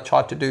exactly what I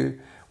tried to do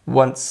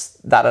once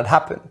that had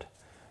happened.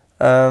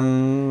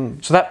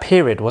 So that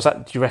period, was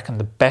that, do you reckon,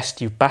 the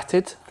best you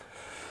batted?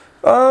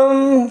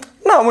 No,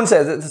 I wouldn't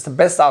say it's the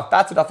best I've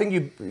batted. I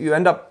think you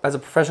end up as a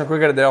professional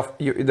cricketer.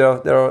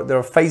 There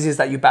are phases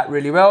that you bat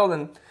really well,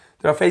 and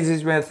there are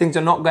phases where things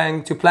are not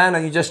going to plan,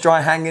 and you just try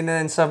and hang in there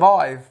and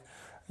survive.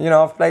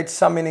 I've played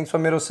some innings for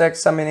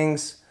Middlesex, some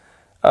innings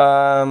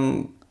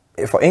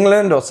For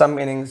England or some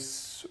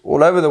innings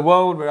all over the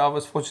world where I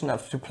was fortunate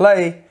enough to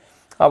play,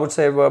 I would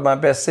say were my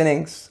best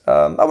innings.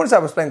 I wouldn't say I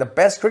was playing the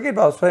best cricket,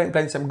 but I was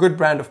playing some good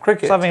brand of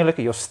cricket. So having a look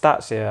at your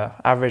stats here,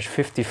 average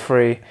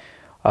 53,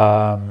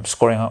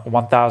 scoring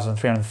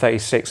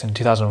 1,336 in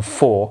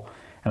 2004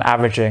 and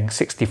averaging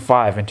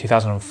 65 in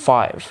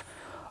 2005.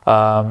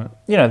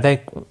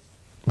 They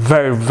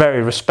very,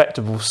 very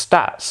respectable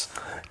stats.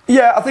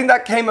 Yeah, I think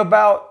that came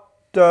about,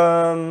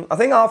 I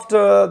think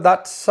after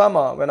that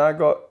summer when I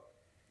got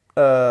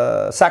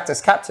sacked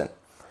as captain.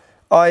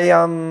 I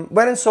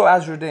went and saw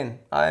Azharuddin.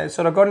 I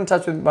sort of got in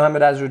touch with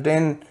Mohammad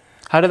Azharuddin.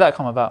 How did that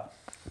come about?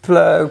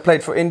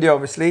 Played for India,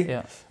 obviously.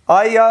 Yeah.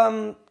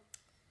 A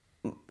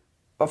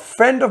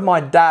friend of my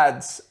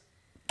dad's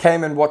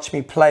came and watched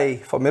me play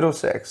for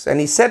Middlesex, and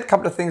he said a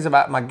couple of things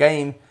about my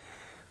game,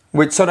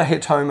 which sort of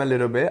hit home a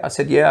little bit. I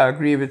said, yeah, I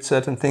agree with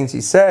certain things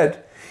he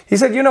said. He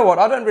said, you know what,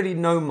 I don't really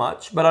know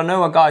much, but I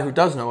know a guy who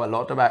does know a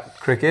lot about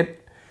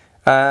cricket,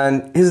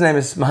 and his name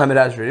is Mohammad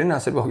Azharuddin. I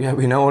said, well, yeah,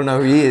 we all know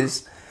who he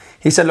is.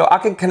 He said, look, I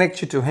can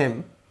connect you to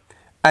him,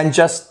 and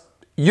just,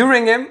 you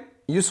ring him,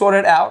 you sort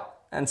it out,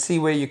 and see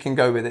where you can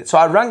go with it. So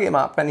I rang him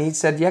up, and he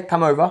said, yeah,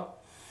 come over,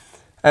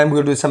 and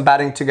we'll do some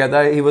batting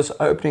together. He was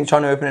trying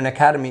to open an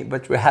academy,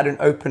 but we hadn't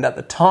opened at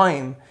the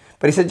time.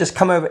 But he said, just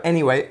come over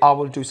anyway. I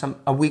will do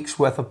a week's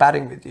worth of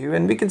batting with you,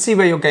 and we can see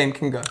where your game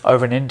can go.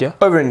 Over in India?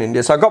 Over in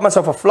India. So I got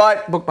myself a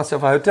flight, booked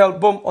myself a hotel,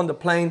 boom, on the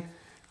plane.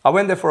 I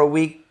went there for a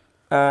week.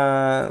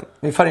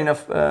 Funny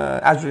enough,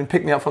 Azharuddin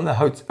picked me up from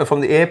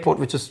the airport,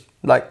 which is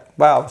like,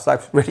 wow, it's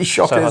like really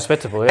shocking. So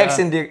hospitable, yeah.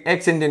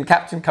 Ex-Indian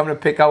captain coming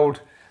to pick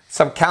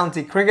some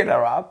county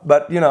cricketer up.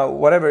 But,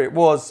 whatever it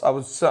was,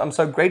 I'm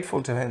so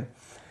grateful to him.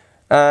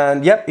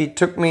 And yep, he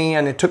took me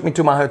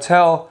to my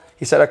hotel.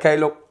 He said, okay,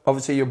 look,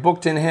 obviously you're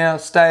booked in here,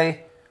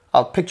 stay.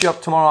 I'll pick you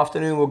up tomorrow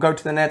afternoon. We'll go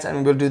to the nets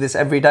and we'll do this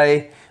every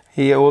day.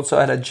 He also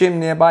had a gym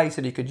nearby. He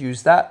said he could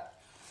use that.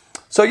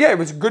 So yeah, it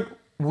was a good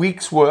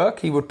week's work.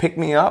 He would pick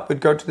me up, we'd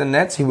go to the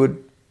nets. He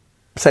would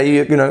say,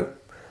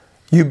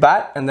 you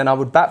bat, and then I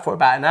would bat for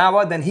about an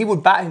hour. Then he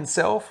would bat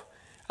himself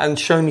and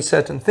show me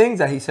certain things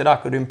that he said I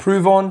could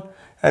improve on.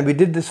 And we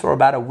did this for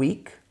about a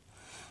week.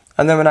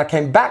 And then when I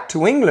came back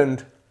to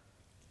England,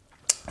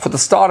 for the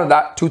start of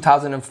that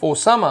 2004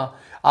 summer,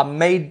 I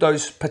made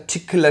those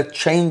particular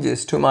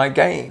changes to my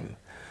game,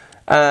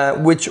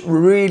 which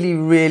really,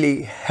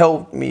 really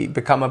helped me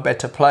become a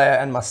better player.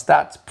 And my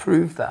stats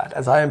proved that.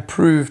 As I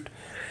improved,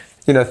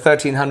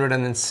 1,300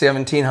 and then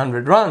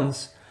 1,700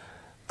 runs,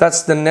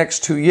 that's the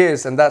next 2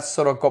 years. And that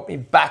sort of got me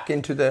back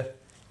into the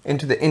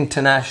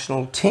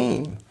international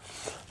team.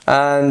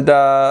 And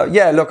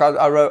look,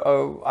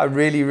 I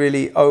really,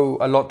 really owe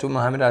a lot to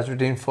Mohammad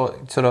Azharuddin for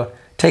sort of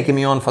taking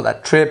me on for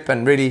that trip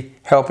and really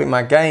helping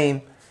my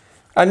game.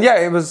 And yeah,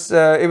 it was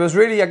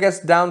really, I guess,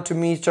 down to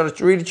me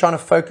really trying to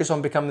focus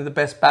on becoming the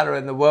best batter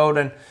in the world.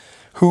 And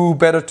who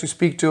better to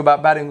speak to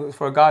about batting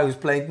for a guy who's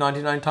played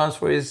 99 times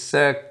for his,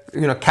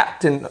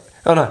 captain.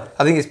 Oh no,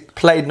 I think he's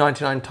played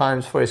 99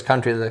 times for his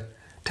country as a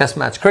test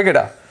match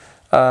cricketer,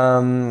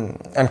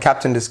 and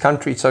captained his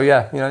country. So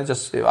yeah, I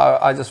just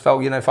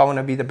felt, if I want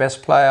to be the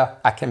best player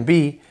I can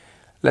be,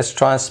 let's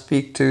try and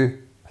speak to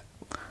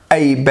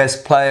a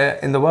best player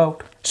in the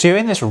world. So you're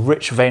in this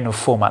rich vein of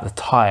form at the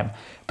time,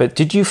 but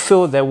did you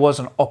feel there was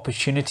an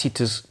opportunity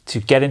to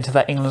get into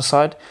that England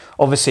side?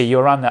 Obviously,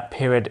 you're around that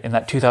period in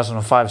that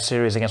 2005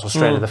 series against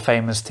Australia, the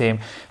famous team.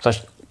 So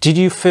did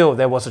you feel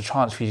there was a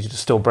chance for you to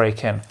still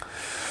break in?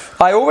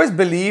 I always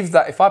believed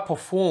that if I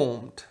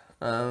performed,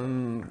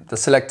 the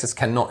selectors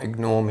cannot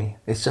ignore me.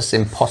 It's just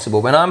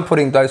impossible. When I'm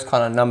putting those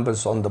kind of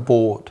numbers on the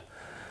board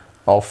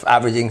of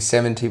averaging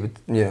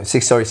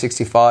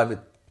 65 with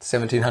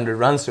 1,700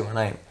 runs to my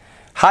name,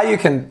 how you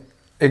can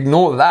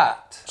ignore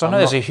that? So I know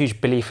there's a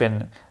huge belief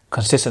in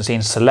consistency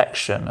in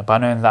selection, but I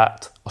know in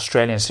that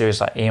Australian series,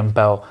 like Ian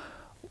Bell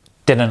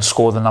didn't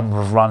score the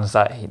number of runs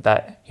that he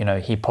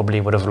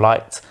probably would have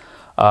liked.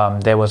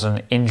 There was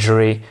an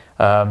injury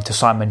to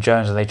Simon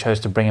Jones, and they chose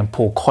to bring in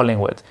Paul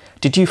Collingwood.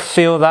 Did you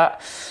feel that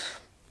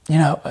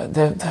there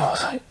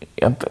was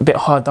a bit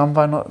hard done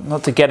by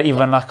not to get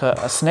even like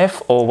a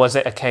sniff, or was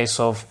it a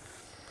case of?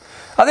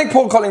 I think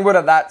Paul Collingwood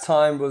at that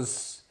time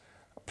was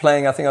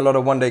playing, I think, a lot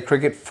of one-day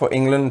cricket for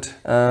England.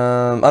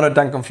 I know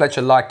Duncan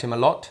Fletcher liked him a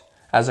lot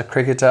as a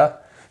cricketer.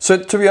 So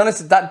to be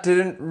honest, that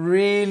didn't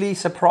really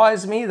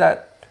surprise me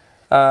that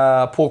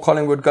Paul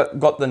Collingwood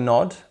got the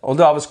nod.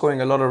 Although I was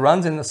scoring a lot of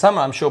runs in the summer,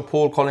 I'm sure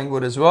Paul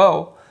Collingwood as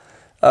well.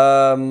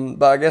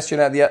 But I guess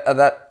at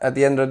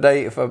the end of the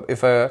day,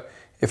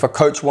 if a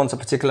coach wants a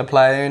particular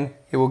player in,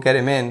 he will get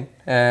him in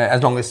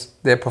as long as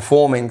they're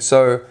performing.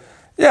 So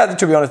yeah,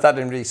 to be honest, that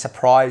didn't really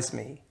surprise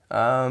me.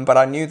 But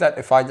I knew that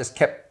if I just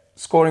kept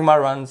scoring my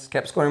runs,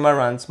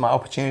 my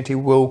opportunity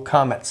will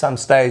come at some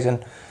stage.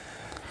 And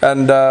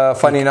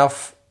funny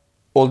enough,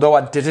 although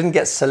I didn't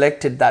get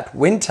selected that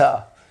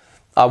winter,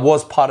 I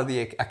was part of the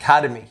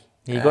academy.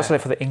 You got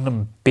selected for the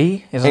England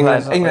B?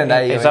 England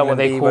A. Is that what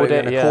they called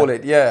it? Yeah. Call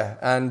it, yeah.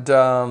 And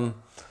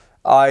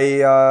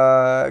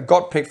I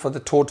got picked for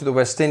the tour to the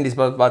West Indies,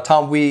 but by the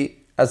time we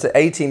as the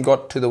A team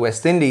got to the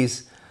West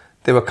Indies,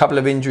 there were a couple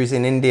of injuries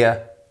in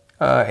India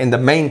in the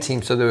main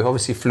team. So they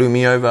obviously flew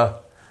me over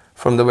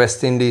from the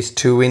West Indies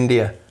to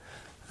India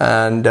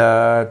and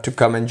to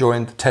come and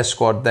join the test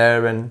squad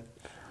there. And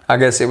I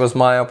guess it was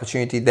my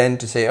opportunity then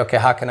to say, okay,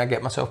 how can I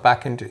get myself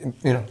back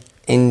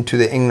into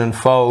the England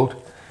fold?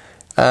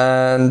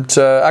 And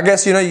I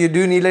guess you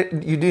do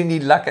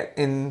need luck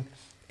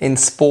in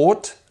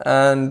sport,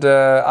 and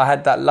I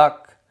had that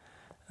luck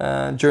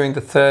during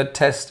the third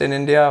test in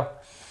India.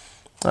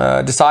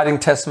 Deciding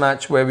test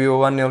match where we were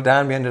 1-0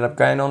 down, we ended up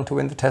going on to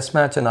win the test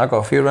match, and I got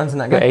a few runs in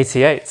that game.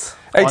 88.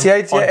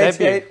 88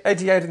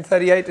 and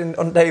 38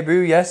 on debut,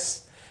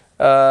 yes.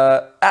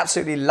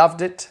 Absolutely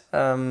loved it.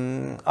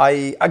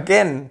 I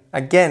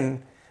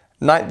again,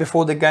 night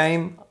before the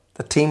game,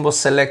 the team was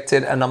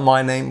selected and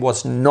my name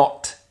was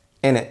not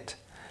in it.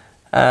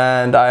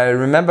 And I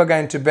remember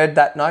going to bed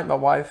that night. My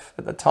wife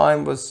at the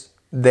time was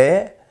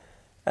there,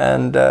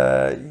 and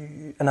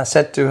I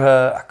said to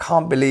her, I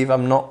can't believe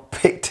I'm not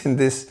picked in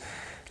this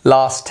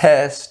last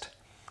test.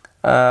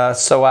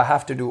 So I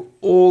have to do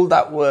all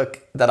that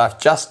work that I've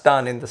just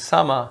done in the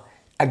summer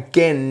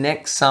again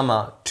next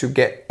summer to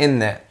get in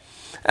there.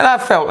 And I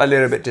felt a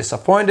little bit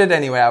disappointed.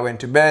 Anyway, I went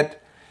to bed.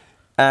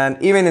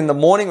 And even in the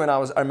morning when I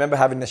remember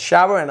having a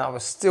shower, and I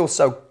was still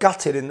so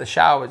gutted in the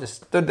shower,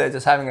 just stood there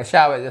just having a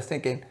shower, just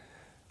thinking,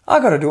 I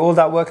got to do all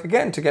that work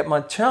again to get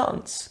my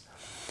chance.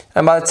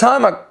 And by the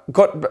time I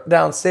got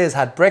downstairs,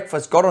 had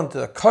breakfast, got onto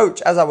the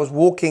coach, as I was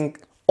walking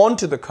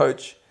onto the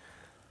coach,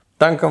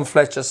 Duncan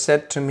Fletcher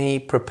said to me,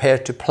 prepare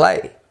to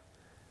play.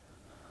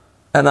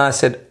 And I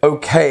said,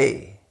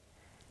 okay.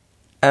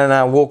 And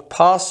I walked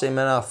past him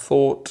and I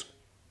thought,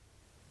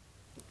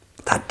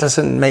 that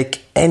doesn't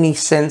make any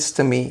sense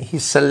to me. He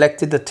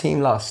selected the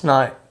team last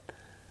night.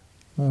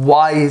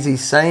 Why is he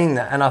saying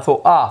that? And I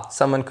thought,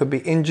 someone could be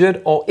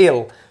injured or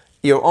ill.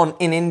 You're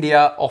in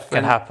India often.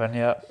 Can happen,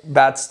 yeah.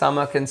 Bad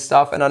stomach and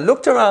stuff. And I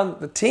looked around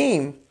the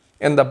team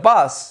in the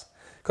bus,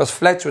 because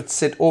Fletch would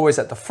sit always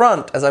at the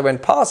front as I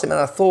went past him, and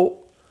I thought,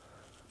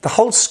 the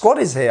whole squad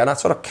is here. And I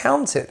sort of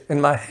counted in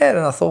my head,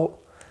 and I thought,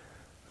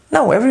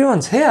 no,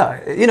 everyone's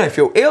here. If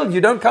you're ill, you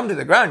don't come to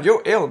the ground.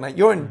 You're ill, mate.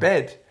 You're in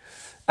bed.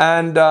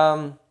 And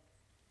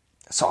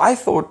so I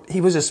thought he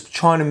was just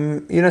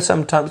trying to,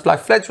 sometimes, like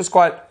Fletch was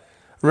quite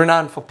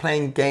renowned for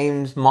playing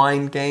games,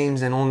 mind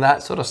games and all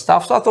that sort of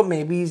stuff. So I thought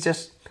maybe he's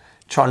just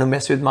trying to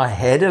mess with my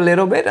head a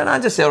little bit. And I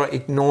just sort of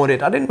ignored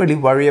it. I didn't really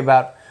worry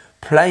about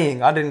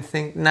playing. I didn't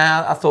think,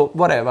 I thought,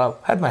 whatever.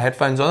 I had my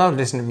headphones on. I was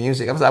listening to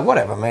music. I was like,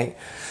 whatever, mate.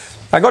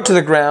 I got to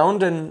the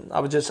ground and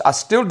I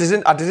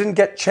didn't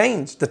get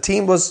changed. The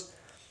team was,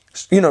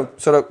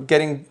 sort of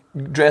getting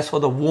dressed for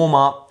the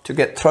warm-up to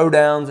get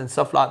throwdowns and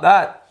stuff like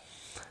that.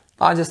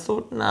 I just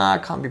thought, I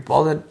can't be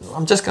bothered.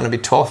 I'm just going to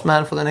be 12th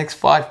man for the next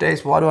 5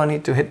 days. Why do I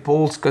need to hit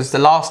balls? Because the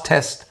last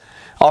test,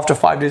 after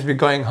 5 days, we're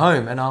going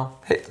home. And I'll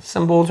hit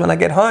some balls when I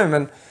get home.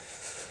 And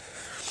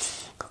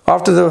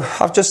after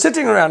just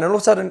sitting around, and all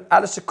of a sudden,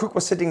 Alistair Cook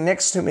was sitting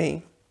next to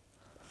me.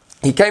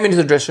 He came into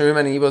the dressing room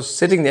and he was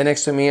sitting there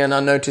next to me, and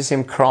I noticed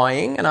him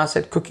crying. And I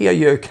said, Cookie, are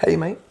you okay,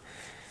 mate?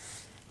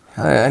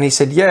 And he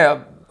said,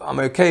 yeah, I'm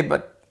okay,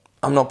 but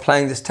I'm not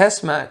playing this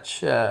test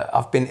match.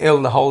 I've been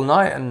ill the whole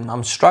night and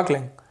I'm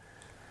struggling.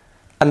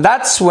 And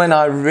that's when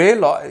I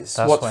realised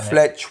what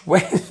Fletch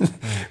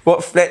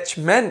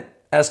meant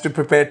as to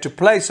prepare to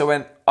play. So I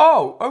went,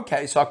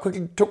 okay. So I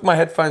quickly took my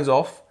headphones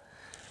off.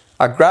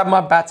 I grabbed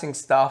my batting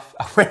stuff.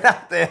 I went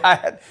out there. I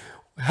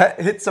had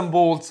hit some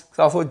balls.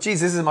 So I thought,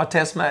 geez, this is my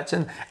test match.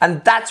 And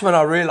that's when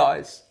I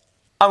realised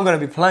I'm going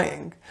to be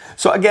playing.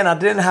 So again, I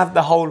didn't have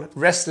the whole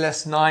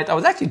restless night. I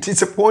was actually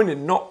disappointed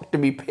not to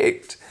be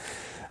picked.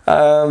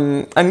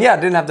 I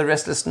didn't have the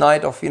restless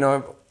night of,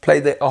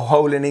 play a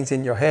whole innings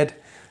in your head.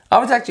 I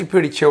was actually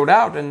pretty chilled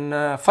out,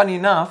 and funny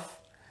enough,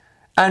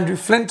 Andrew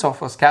Flintoff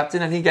was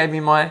captain, and he gave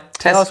me my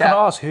test cap. I was going to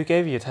ask, who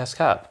gave you your test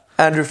cap?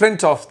 Andrew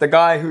Flintoff, the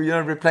guy who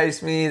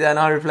replaced me, then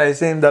I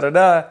replaced him,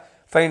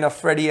 Funny enough,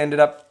 Freddie ended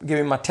up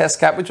giving my test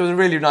cap, which was a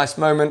really nice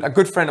moment. A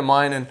good friend of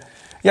mine, and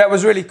it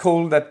was really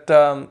cool that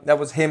that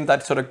was him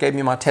that sort of gave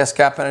me my test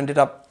cap, and ended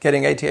up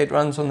getting 88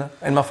 runs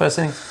in my first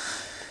inning.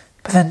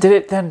 But then did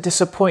it then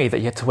disappoint you that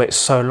you had to wait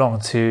so long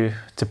to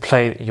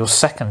play your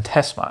second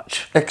test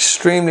match?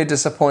 Extremely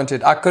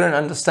disappointed. I couldn't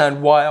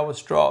understand why I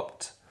was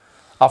dropped.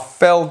 I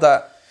felt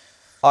that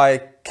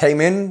I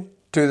came in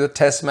to the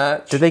test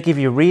match. Did they give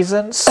you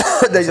reasons?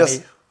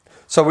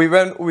 So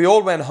we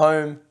all went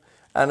home,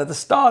 and at the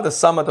start of the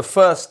summer, the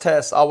first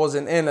test, I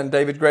wasn't in, and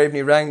David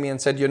Graveney rang me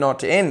and said, you're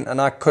not in, and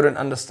I couldn't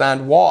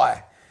understand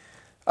why.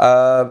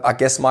 I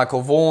guess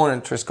Michael Vaughan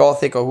and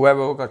Trescothick or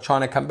whoever were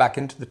trying to come back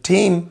into the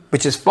team,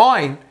 which is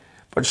fine,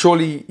 but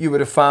surely you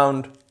would have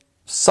found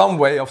some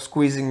way of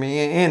squeezing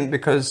me in,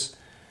 because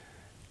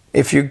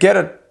if you get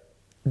a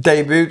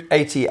debut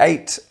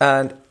 88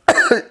 and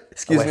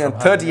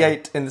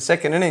 38 in the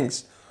second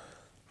innings,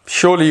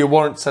 surely you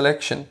warrant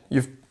selection.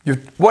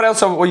 What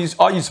else are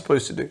you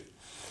supposed to do?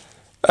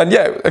 And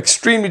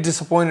extremely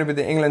disappointed with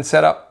the England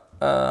setup.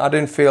 I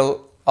didn't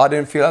feel at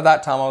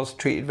that time I was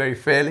treated very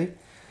fairly.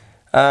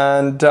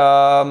 and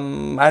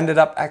I ended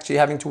up actually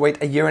having to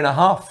wait a year and a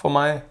half for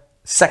my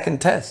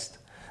second test,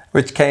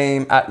 which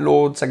came at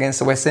Lords against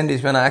the West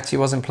Indies when I actually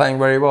wasn't playing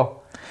very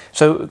well.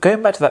 So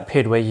going back to that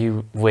period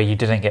where you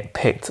didn't get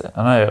picked,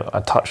 I know I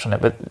touched on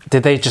it, but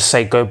did they just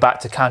say go back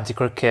to county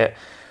cricket?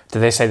 Did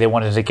they say they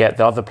wanted to get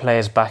the other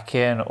players back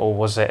in, or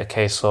was it a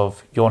case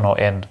of you're not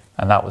in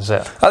and that was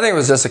it? I think it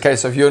was just a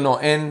case of you're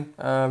not in.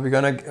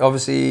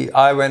 Obviously,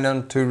 I went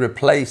on to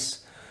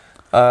replace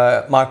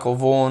Michael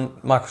Vaughan,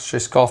 Michael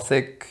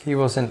Trescothick. He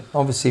wasn't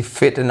obviously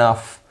fit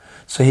enough,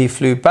 so he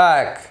flew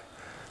back.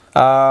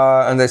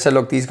 And they said,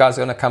 look, these guys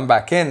are going to come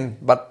back in,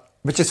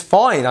 which is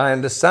fine, I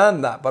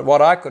understand that. But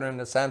what I couldn't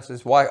understand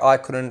is why I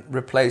couldn't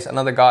replace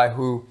another guy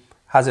who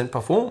hasn't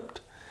performed.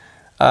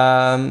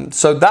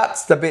 So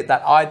that's the bit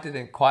that I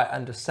didn't quite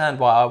understand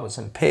why I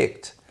wasn't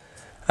picked.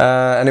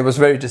 And it was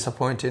very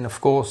disappointing,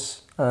 of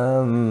course.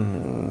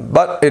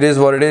 But it is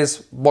what it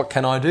is. What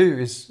can I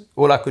do?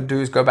 All I could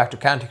do is go back to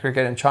county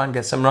cricket and try and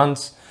get some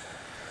runs.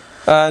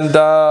 And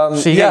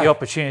so you get the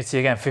opportunity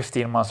again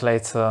 15 months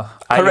later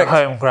at your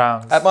home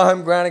ground. At my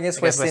home ground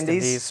against West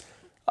Indies.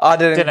 I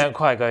didn't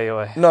quite go your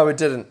way. No, it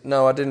didn't.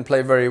 No, I didn't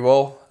play very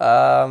well.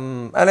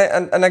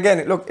 And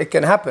again, look, it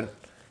can happen.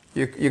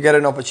 You get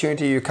an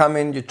opportunity, you come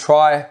in, you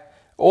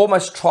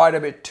almost tried a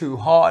bit too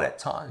hard at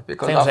times.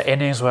 Because things like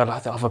innings where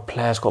like the other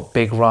players got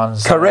big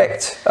runs.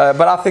 Correct.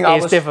 But I think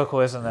it's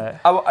difficult, isn't it?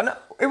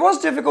 It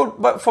was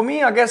difficult, but for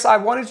me, I guess I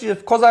wanted to,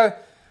 because I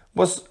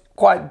was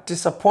quite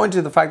disappointed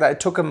in the fact that it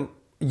took him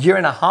a year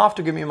and a half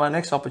to give me my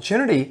next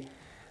opportunity.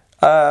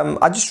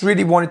 I just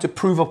really wanted to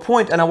prove a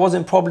point, and I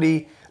wasn't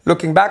probably,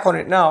 looking back on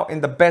it now, in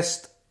the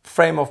best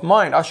frame of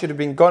mind. I should have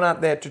been gone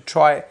out there to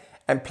try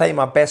and play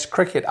my best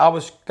cricket. I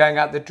was going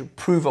out there to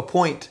prove a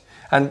point.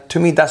 And to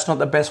me, that's not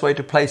the best way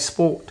to play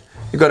sport.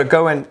 You've got to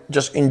go and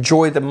just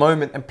enjoy the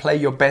moment and play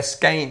your best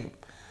game.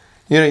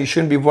 You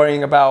shouldn't be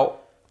worrying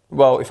about,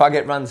 well, if I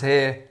get runs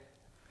here,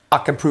 I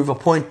can prove a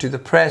point to the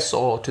press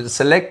or to the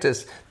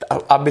selectors.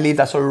 I believe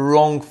that's a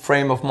wrong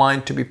frame of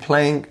mind to be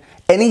playing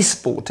any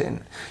sport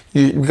in.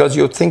 Because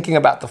you're thinking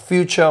about the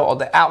future or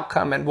the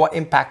outcome and what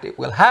impact it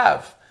will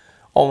have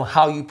on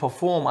how you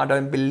perform. I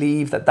don't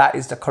believe that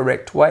is the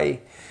correct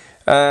way.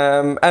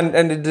 And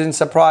it didn't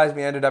surprise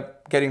me. I ended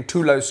up getting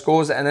 2 low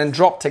scores and then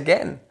dropped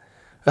again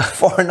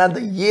for another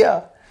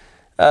year,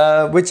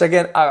 which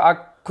again I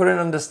couldn't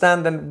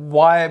understand. Then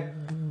why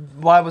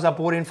was I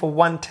brought in for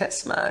 1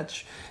 test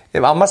match?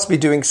 I must be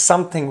doing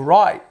something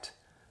right.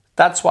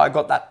 That's why I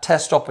got that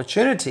test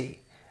opportunity,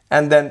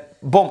 and then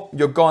boom,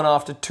 you're gone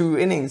after 2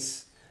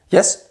 innings.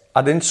 Yes,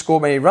 I didn't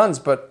score many runs,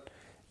 but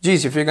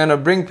geez, if you're going to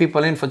bring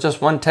people in for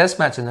just 1 test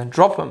match and then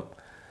drop them,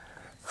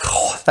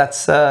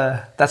 that's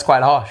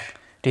quite harsh.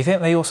 Do you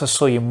think they also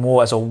saw you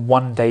more as a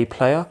one-day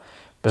player?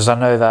 Because I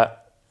know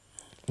that,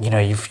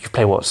 you've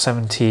played,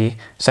 70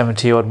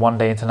 odd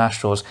one-day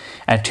internationals.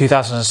 And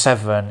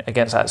 2007,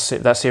 against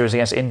that series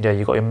against India,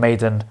 you got your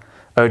maiden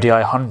ODI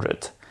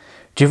 100.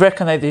 Do you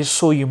reckon they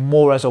saw you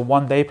more as a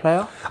one-day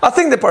player? I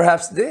think they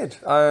perhaps did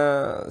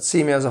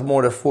see me as a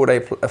more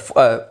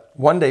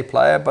one-day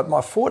player. But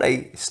my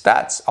 4-day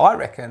stats, I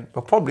reckon,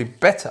 were probably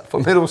better for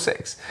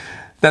Middlesex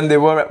than they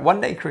were at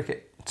one-day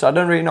cricket. So I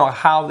don't really know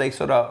how they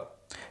sort of...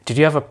 Did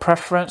you have a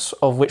preference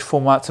of which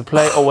format to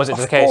play, or was it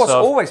the case of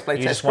always play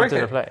you test just wanted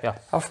cricket? to play? Yeah.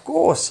 Of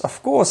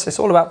course. It's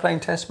all about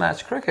playing test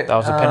match cricket. That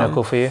was the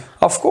pinnacle for you?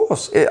 Of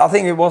course. I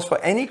think it was for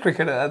any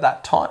cricketer at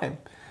that time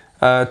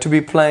to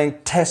be playing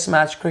test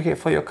match cricket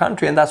for your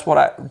country, and that's what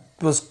I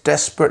was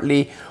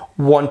desperately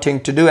wanting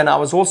to do. And I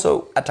was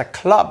also at a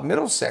club,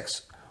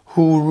 Middlesex,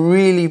 who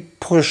really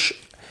push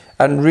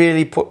and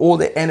really put all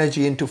the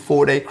energy into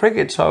 4-day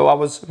cricket. So I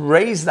was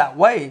raised that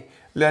way,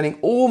 learning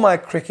all my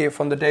cricket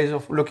from the days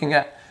of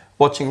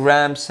watching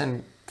Ramps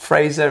and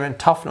Fraser and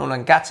Tufnell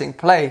and Gatting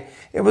play.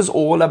 It was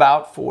all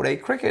about 4-day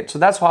cricket. So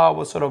that's why I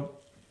was sort of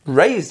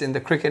raised in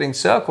the cricketing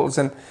circles.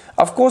 And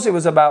of course it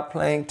was about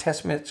playing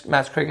test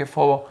match cricket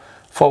for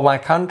my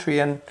country.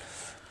 And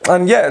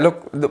yeah,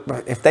 look,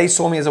 if they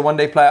saw me as a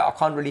one-day player, I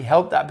can't really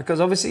help that,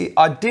 because obviously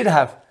I did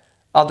have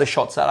other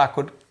shots that I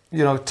could,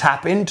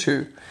 tap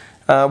into,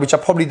 which are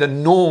probably the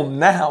norm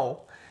now.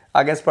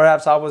 I guess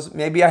perhaps I was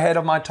maybe ahead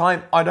of my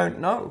time. I don't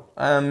know.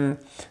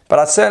 But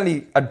I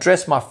certainly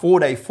addressed my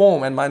 4-day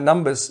form, and my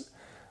numbers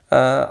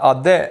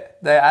are there.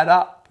 They add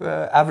up,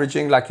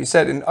 averaging, like you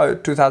said, in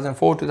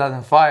 2004,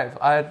 2005.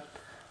 I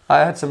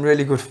had some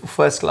really good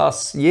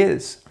first-class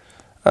years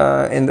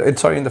in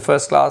the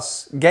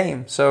first-class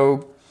game.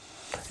 So,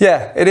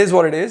 yeah, it is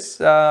what it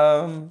is.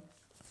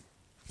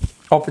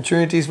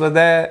 Opportunities were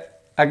there,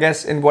 I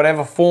guess, in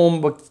whatever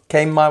form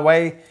came my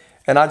way.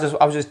 And I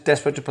was just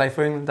desperate to play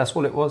for England. That's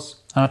all it was.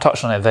 And I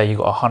touched on it there. You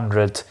got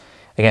 100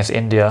 against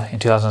India in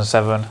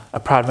 2007. A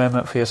proud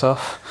moment for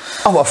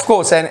yourself? Oh, of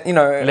course. And,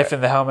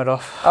 lifting the helmet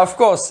off. Of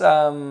course.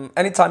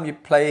 Anytime you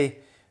play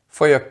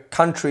for your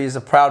country is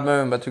a proud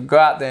moment. But to go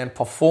out there and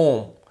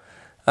perform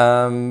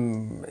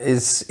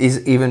is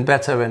even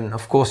better. And,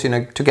 of course,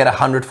 to get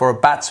 100 for a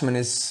batsman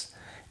is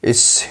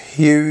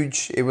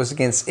huge. It was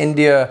against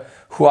India,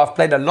 who I've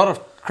played a lot of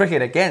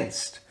cricket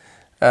against.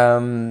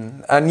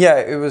 And yeah,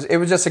 it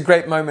was just a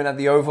great moment at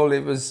the Oval.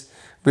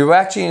 We were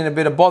actually in a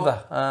bit of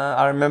bother.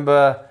 I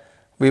remember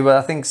we were,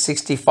 I think,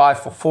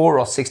 65-4 or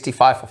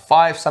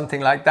 65-5,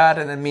 something like that.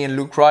 And then me and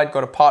Luke Wright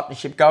got a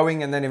partnership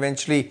going. And then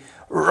eventually,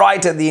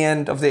 right at the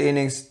end of the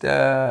innings,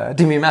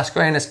 Dimi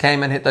Mascarenhas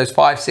came and hit those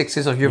 5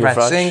 sixes of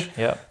Yuvraj Singh.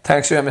 Yeah.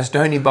 Thanks to MS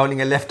Dhoni bowling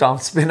a left-arm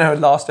spinner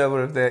last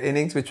over of the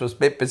innings, which was a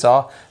bit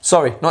bizarre.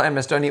 Sorry, not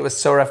MS Dhoni, it was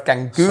Sourav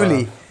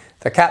Ganguly,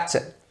 the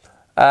captain.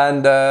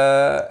 And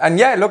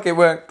yeah, look, it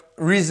worked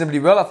reasonably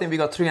well. I think we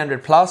got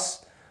 300 plus.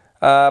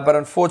 But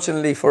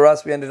unfortunately for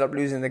us, we ended up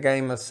losing the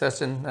game.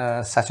 Sachin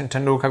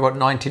Tendulkar got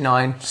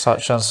 99.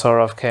 Sachin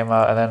Saurav came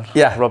out, and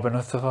then Robin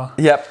Uthappa.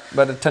 Yep,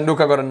 but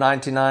Tendulkar got a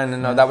 99,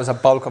 and that was a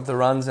bulk of the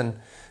runs. And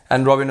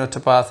Robin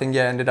Uthappa, I think,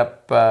 ended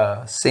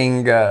up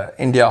seeing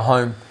India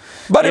home.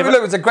 But it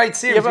was a great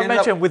series. You haven't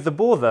mentioned with the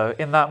ball, though,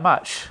 in that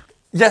match.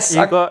 Yes,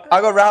 I got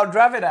Rahul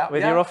Dravid out.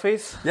 With your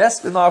offies?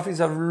 Yes, with my offies,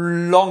 a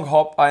long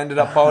hop, I ended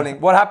up bowling.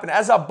 What happened,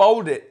 as I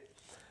bowled it,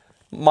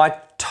 my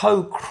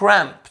toe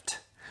cramped.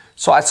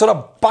 So I sort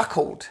of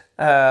buckled,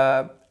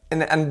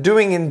 and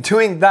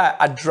doing that,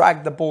 I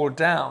dragged the ball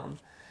down.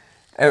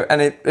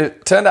 And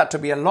it turned out to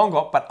be a long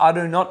hop, but I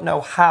do not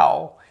know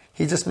how.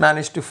 He just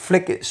managed to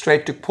flick it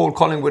straight to Paul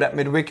Collingwood at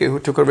mid-wicket, who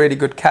took a really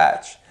good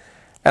catch.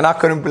 And I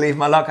couldn't believe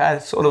my luck.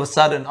 All of a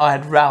sudden, I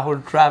had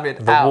Rahul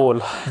Dravid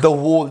out. The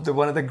wall,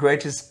 one of the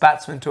greatest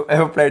batsmen to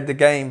ever played the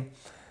game.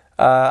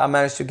 I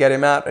managed to get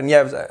him out. And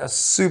yeah, it was a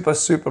super,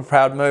 super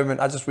proud moment.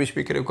 I just wish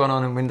we could have gone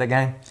on and win the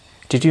game.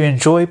 Did you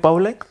enjoy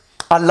bowling?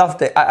 I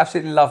loved it. I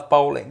absolutely loved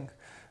bowling.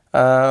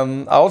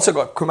 I also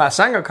got Kumar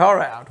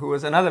Sangakkara out, who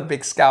was another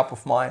big scalp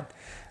of mine.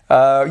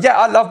 Yeah,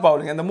 I love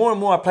bowling. And the more and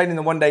more I played in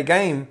the one-day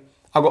game,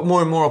 I got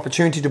more and more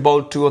opportunity to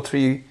bowl 2 or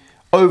 3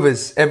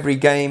 overs every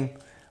game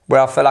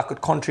where I felt I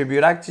could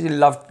contribute. I actually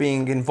loved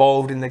being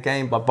involved in the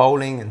game by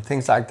bowling and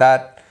things like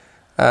that.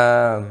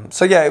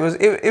 So yeah,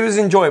 it was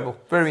enjoyable,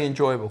 very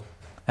enjoyable.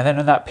 And then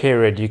in that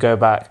period, you go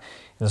back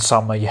in the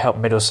summer, you helped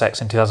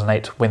Middlesex in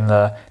 2008 to win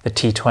the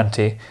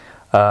T20.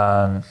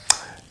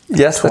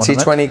 Yes,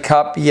 tournament. the T20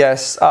 Cup,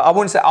 yes. I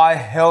wouldn't say I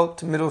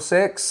helped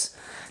Middlesex.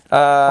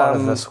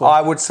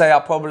 I would say I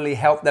probably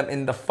helped them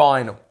in the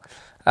final.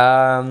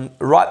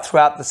 Right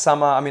throughout the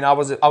summer, I mean, I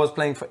was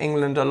playing for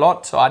England a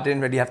lot, so I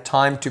didn't really have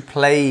time to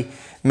play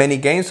many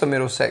games for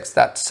Middlesex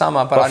that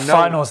summer. But I know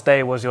finals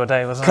day was your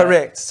day, wasn't it?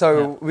 Correct.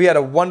 So we had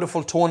a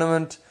wonderful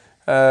tournament.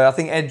 I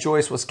think Ed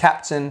Joyce was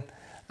captain,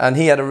 and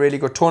he had a really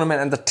good tournament,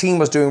 and the team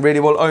was doing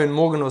really well. Owen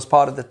Morgan was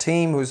part of the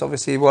team, who's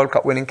obviously a World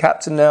Cup winning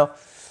captain now,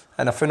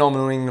 and a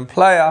phenomenal England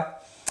player.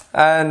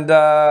 And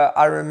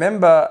I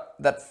remember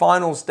that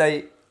finals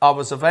day I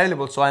was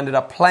available, so I ended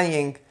up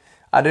playing.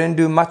 I didn't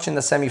do much in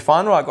the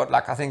semi-final. I got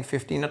I think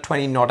 15 or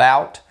 20 not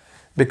out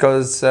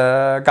because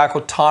a guy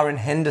called Tyron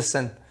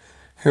Henderson,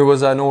 who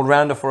was an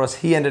all-rounder for us,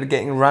 he ended up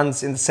getting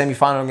runs in the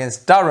semi-final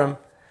against Durham,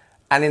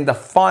 and in the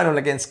final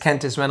against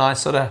Kent is when I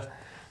sort of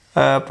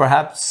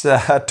perhaps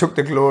took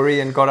the glory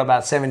and got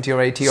about 70 or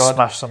 80 odd.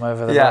 Smashed them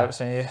over the ropes,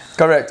 didn't you?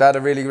 Correct. I had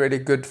a really, really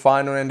good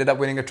final and ended up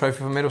winning a trophy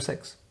for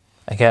Middlesex.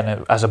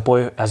 Again, as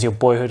your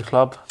boyhood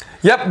club?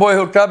 Yep,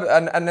 boyhood club.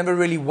 And I never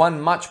really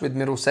won much with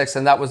Middlesex,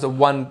 and that was the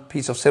one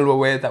piece of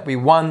silverware that we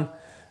won.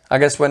 I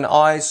guess when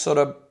I sort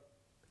of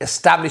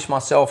established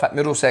myself at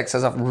Middlesex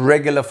as a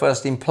regular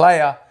first-team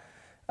player,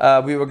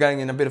 we were going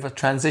in a bit of a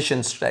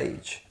transition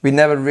stage. We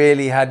never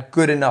really had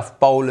good enough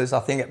bowlers, I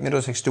think, at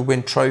Middlesex to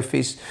win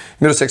trophies.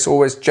 Middlesex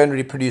always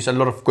generally produced a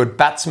lot of good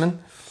batsmen,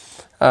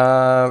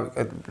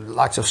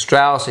 likes of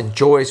Strauss and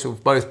Joyce,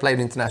 who've both played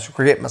international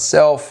cricket,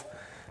 myself.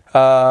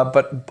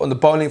 But on the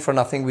bowling front,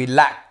 I think we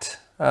lacked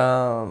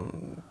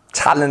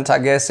talent, I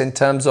guess, in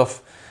terms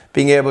of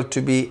being able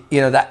to be,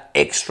 that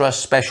extra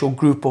special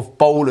group of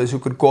bowlers who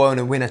could go on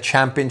and win a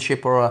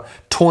championship or a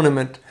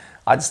tournament.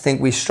 I just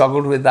think we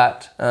struggled with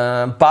that.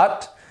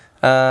 But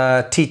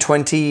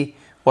T20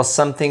 was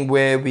something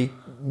where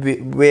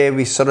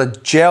we sort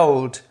of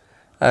gelled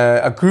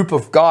a group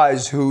of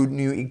guys who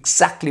knew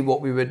exactly what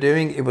we were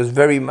doing. It was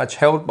very much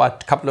held by a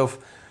couple of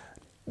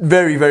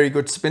very, very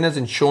good spinners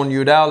in Sean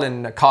Udall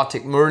and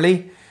Kartik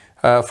Murli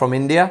from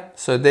India.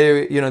 So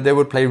they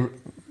would play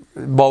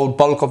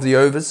bulk of the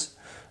overs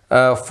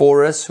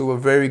for us, who were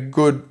very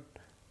good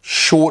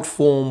short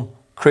form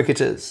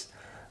cricketers.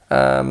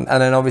 And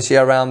then obviously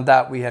around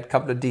that we had a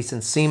couple of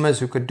decent seamers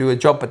who could do a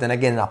job. But then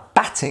again, our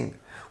batting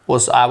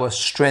was our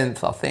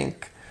strength, I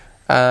think.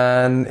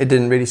 And it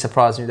didn't really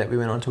surprise me that we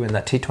went on to win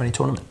that T20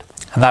 tournament.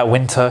 And that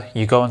winter,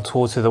 you go on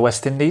tour to the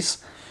West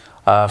Indies.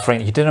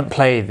 Frank, you didn't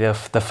play the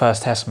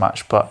first Test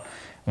match, but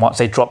once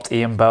they dropped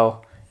Ian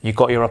Bell, you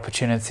got your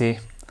opportunity.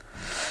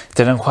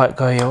 Didn't quite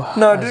go your...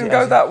 No, it didn't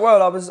go that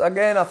well. I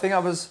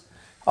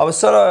was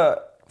sort of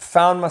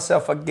found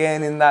myself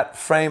again in that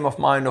frame of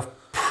mind of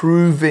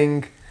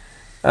proving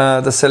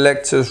the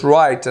selectors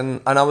right,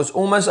 and I was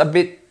almost a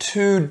bit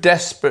too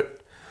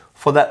desperate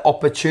for that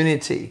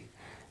opportunity,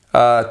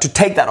 to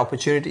take that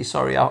opportunity,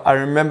 sorry. I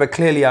remember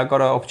clearly I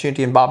got an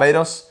opportunity in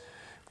Barbados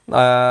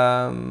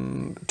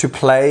to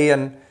play,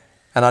 and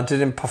and I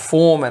didn't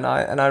perform, and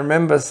I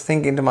remember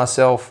thinking to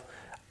myself,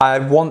 I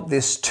want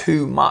this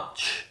too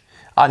much.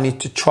 I need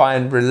to try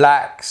and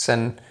relax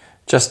and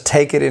just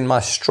take it in my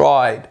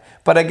stride.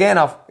 But again,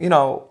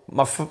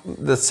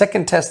 the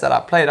second test that I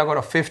played, I got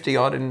a 50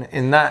 odd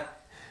in that.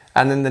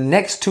 And then the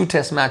next 2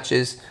 test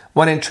matches,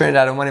 one in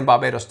Trinidad and one in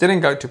Barbados, didn't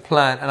go to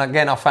plan. And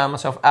again, I found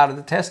myself out of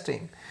the test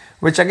team,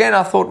 which again,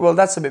 I thought, well,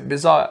 that's a bit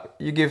bizarre.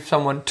 You give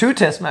someone 2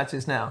 test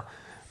matches now,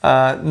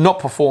 not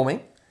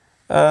performing.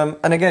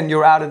 And again,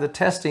 you're out of the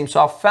test team.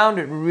 So I found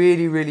it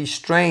really, really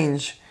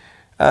strange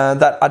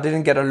that I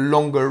didn't get a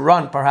longer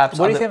run, perhaps.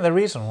 What do you think the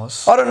reason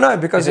was? I don't know,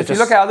 because if you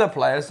look at other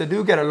players, they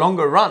do get a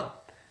longer run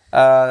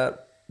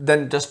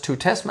than just 2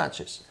 test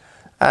matches.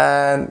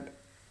 And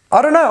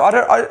I don't know.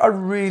 I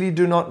really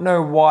do not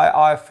know why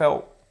I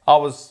felt I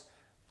was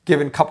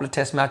given a couple of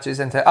test matches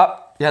and say,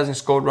 he hasn't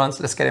scored runs,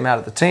 let's get him out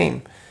of the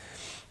team.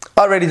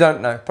 I really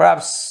don't know.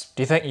 Perhaps...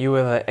 Do you think you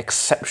were the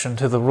exception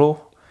to the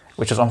rule,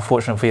 which is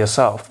unfortunate for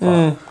yourself?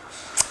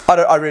 But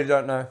I really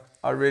don't know.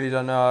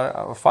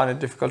 I find it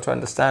difficult to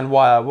understand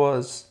why I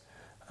was.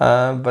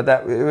 But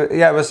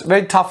it was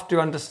very tough to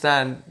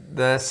understand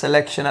the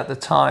selection at the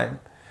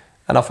time.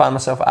 And I found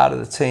myself out of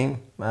the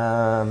team.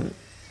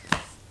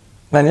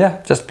 And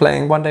yeah, just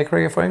playing one-day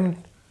cricket for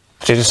England.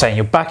 So you're just saying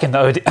you're back in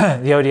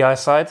the ODI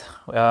side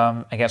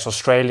against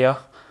Australia.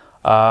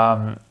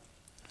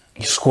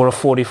 You score a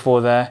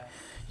 44 there.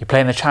 You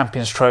play in the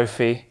Champions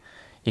Trophy.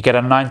 You get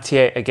a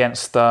 98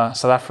 against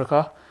South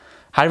Africa.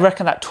 How do you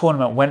reckon that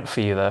tournament went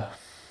for you though?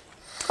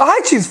 I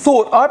actually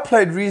thought I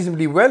played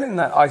reasonably well in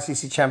that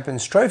ICC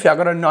Champions Trophy. I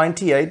got a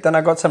 98, then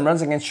I got some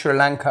runs against Sri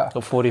Lanka.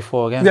 Got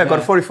 44 again? Yeah, I got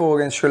a 44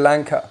 against Sri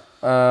Lanka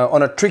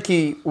on a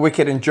tricky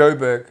wicket in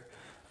Joburg.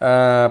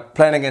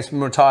 Playing against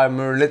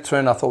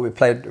Muralitharan, I thought we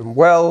played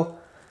well.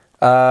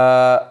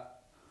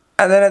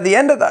 And then at the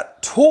end of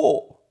that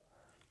tour,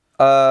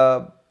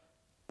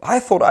 I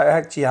thought I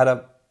actually had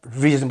a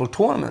reasonable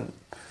tournament.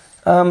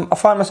 I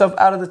find myself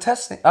out of the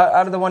testing,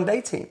 out of the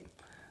one-day team.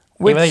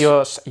 Even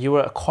though you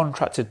were a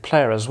contracted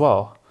player as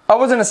well. I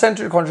wasn't a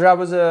central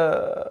contract.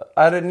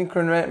 I had an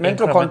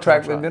incremental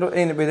contract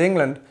with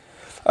England.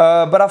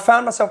 But I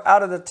found myself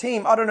out of the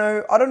team. I don't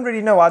know. I don't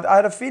really know. I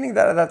had a feeling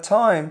that at that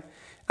time,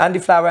 Andy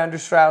Flower, Andrew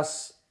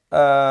Strauss,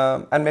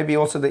 and maybe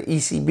also the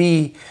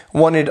ECB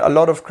wanted a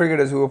lot of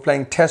cricketers who were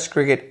playing Test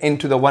cricket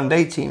into the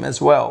one-day team as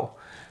well.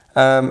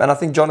 And I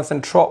think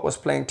Jonathan Trott was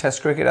playing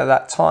Test cricket at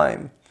that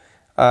time.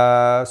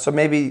 So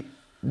maybe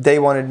they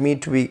wanted me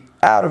to be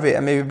out of it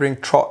and maybe bring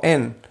Trott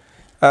in.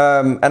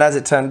 And as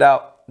it turned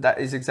out, that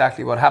is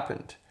exactly what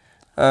happened.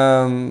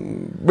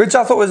 Which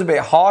I thought was a bit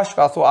harsh,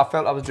 but I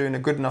felt I was doing a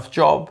good enough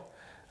job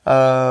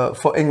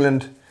for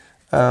England.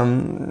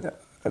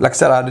 Like I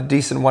said, I had a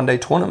decent one-day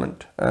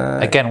tournament.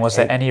 Again, was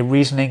there any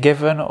reasoning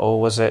given,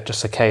 or was it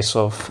just a case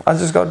of... I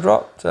just got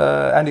dropped.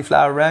 Andy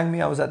Flower rang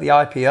me. I was at the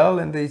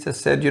IPL and they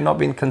just said, you're not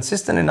being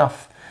consistent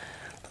enough.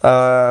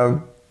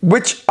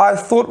 Which I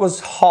thought was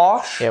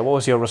harsh. Yeah, what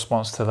was your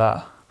response to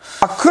that?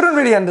 I couldn't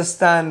really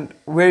understand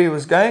where he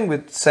was going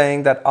with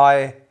saying that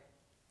I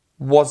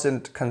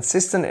wasn't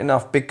consistent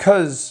enough,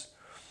 because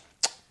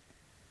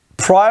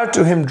prior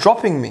to him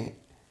dropping me,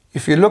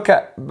 if you look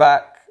at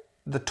back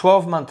the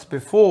 12 months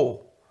before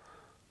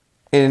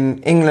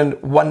in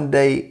England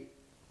one-day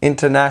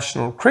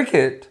international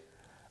cricket,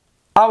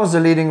 I was the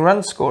leading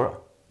run scorer.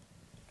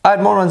 I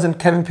had more runs than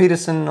Kevin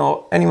Peterson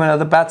or anyone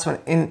other batsman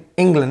in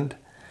England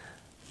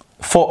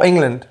for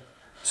England.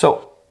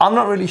 So I'm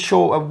not really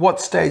sure at what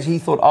stage he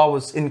thought I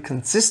was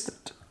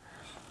inconsistent.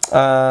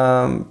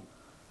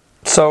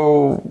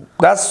 So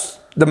that's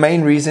the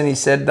main reason he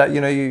said that,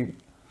 you're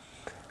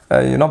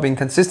not being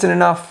consistent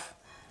enough.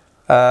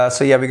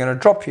 So yeah, we're going to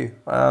drop you.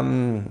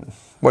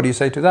 What do you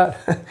say to that?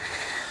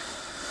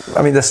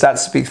 I mean, the stats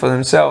speak for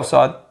themselves.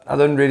 So I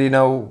don't really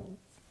know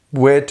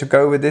where to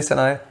go with this. And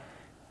I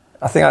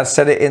think I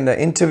said it in the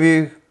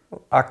interview.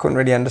 I couldn't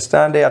really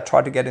understand it. I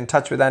tried to get in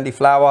touch with Andy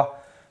Flower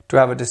to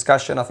have a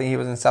discussion. I think he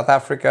was in South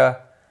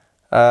Africa.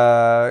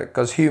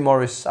 Because Hugh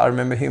Morris, I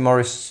remember Hugh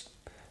Morris,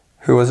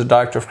 who was a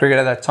director of cricket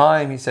at that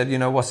time, he said,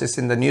 what's this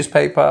in the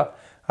newspaper?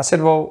 I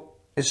said, well,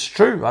 it's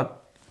true.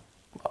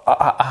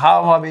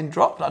 How have I been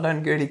dropped? I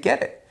don't really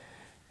get it.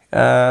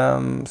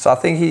 So I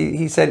think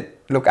he said,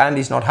 look,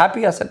 Andy's not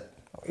happy. I said,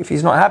 if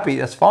he's not happy,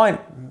 that's fine.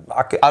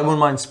 I wouldn't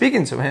mind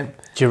speaking to him.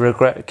 Do you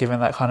regret giving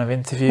that kind of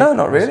interview? No,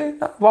 not really.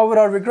 No. Why would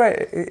I regret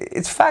it?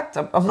 It's fact.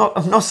 I'm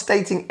not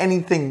stating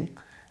anything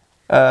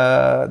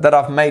that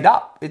I've made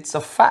up. It's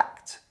a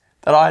fact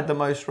that I had the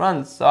most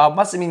runs. So I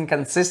must have been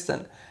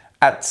consistent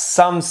at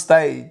some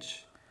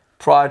stage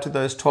prior to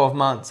those 12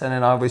 months and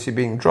then obviously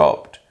being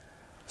dropped.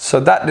 So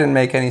that didn't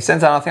make any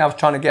sense. And I think I was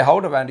trying to get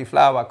hold of Andy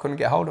Flower. I couldn't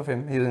get hold of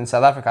him. He was in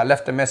South Africa. I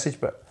left a message,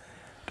 but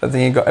I don't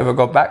think he ever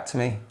got back to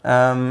me.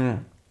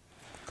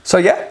 So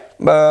yeah,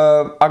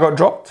 I got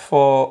dropped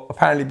for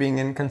apparently being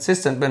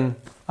inconsistent when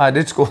I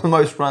did score the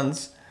most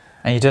runs.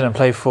 And you didn't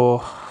play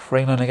for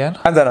England again?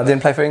 And then I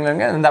didn't play for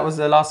England again. And that was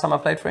the last time I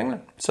played for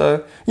England.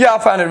 So yeah, I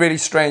found it really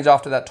strange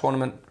after that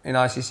tournament, in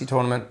ICC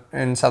tournament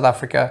in South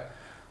Africa.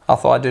 I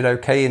thought I did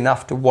okay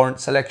enough to warrant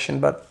selection.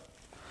 But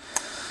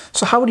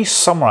So how would you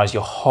summarise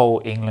your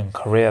whole England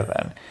career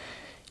then?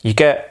 You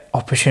get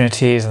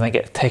opportunities and they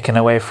get taken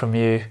away from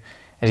you.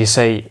 As you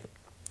say,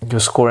 you're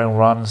scoring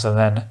runs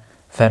and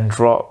then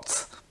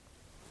dropped.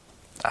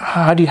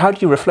 How do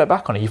you reflect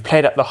back on it? You've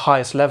played at the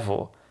highest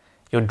level,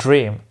 your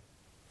dream.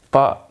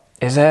 But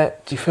do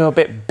you feel a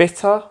bit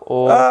bitter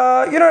or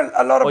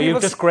a lot of or you're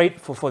people just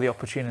grateful for the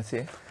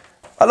opportunity?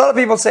 A lot of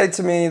people say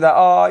to me that,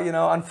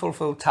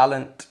 unfulfilled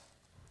talent.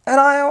 And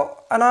I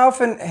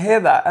often hear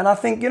that. And I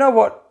think, you know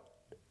what?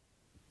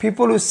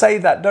 People who say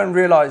that don't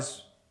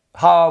realise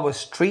how I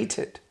was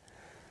treated.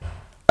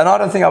 And I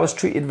don't think I was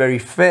treated very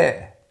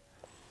fair.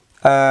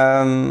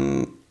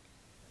 I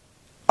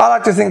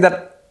like to think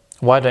that...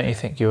 Why don't you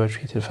think you were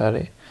treated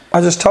fairly?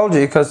 I just told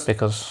you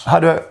because how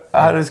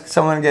does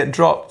someone get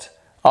dropped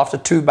after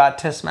 2 bad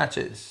test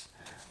matches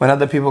when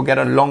other people get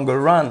a longer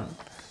run?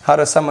 How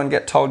does someone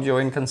get told you're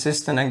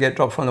inconsistent and get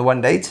dropped from the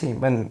one-day team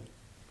when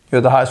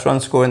you're the highest run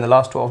scorer in the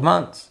last 12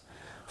 months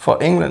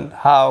for England?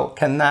 How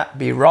can that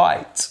be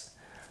right?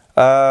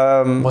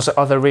 Was there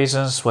other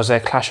reasons? Was there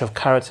a clash of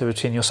character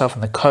between yourself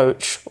and the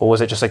coach? Or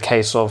was it just a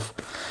case of...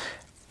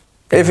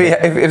 If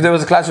there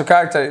was a clash of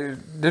character, he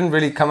didn't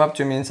really come up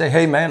to me and say,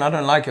 hey man, I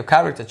don't like your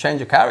character, change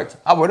your character.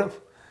 I would have.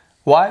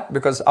 Why?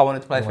 Because I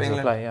wanted to play for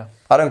England.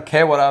 I don't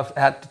care what I've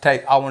had to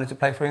take. I wanted to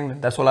play for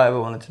England. That's all I ever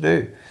wanted to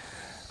do.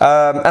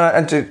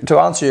 And to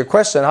answer your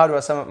question, how do I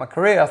sum up my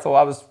career? I thought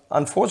I was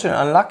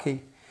unfortunate,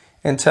 unlucky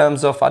in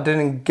terms of I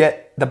didn't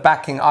get the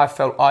backing I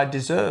felt I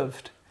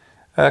deserved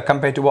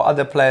compared to what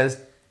other players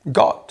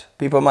got.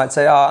 People might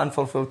say,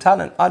 unfulfilled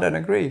talent. I don't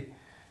agree.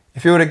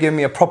 If you would have given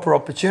me a proper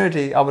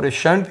opportunity, I would have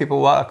shown people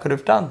what I could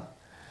have done.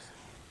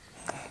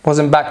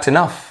 Wasn't backed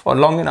enough or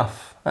long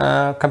enough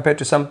compared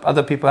to some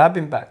other people have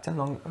been backed a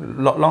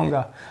lot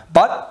longer.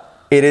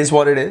 But it is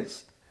what it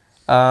is.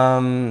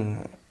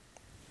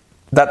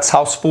 That's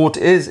how sport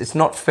is. It's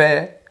not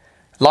fair.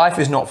 Life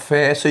is not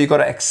fair. So you got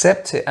to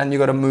accept it and you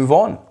got to move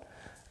on.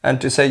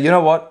 And to say, you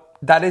know what?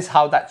 That is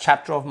how that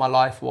chapter of my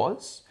life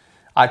was.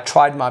 I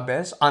tried my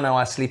best. I know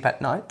I sleep at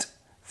night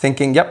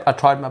thinking, yep, I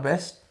tried my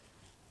best.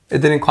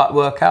 It didn't quite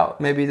work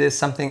out. Maybe there's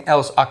something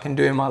else I can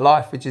do in my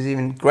life which is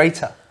even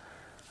greater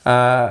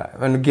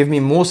and give me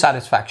more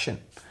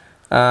satisfaction.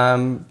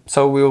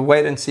 So we'll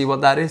wait and see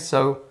what that is.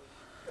 So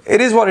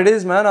it is what it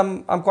is, man.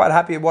 I'm quite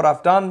happy with what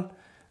I've done.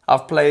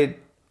 I've played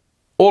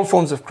all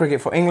forms of cricket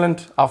for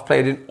England. I've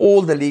played in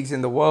all the leagues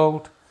in the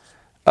world.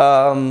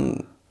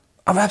 I've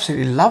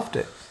absolutely loved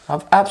it.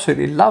 I've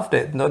absolutely loved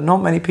it.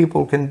 Not many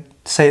people can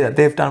say that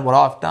they've done what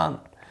I've done,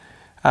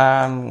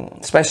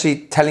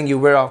 especially telling you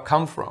where I've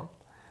come from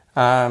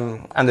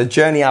and the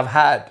journey I've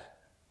had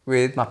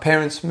with my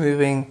parents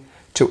moving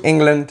to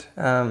England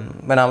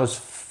when I was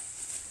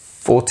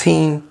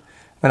 14.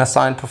 When I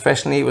signed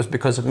professionally, it was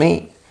because of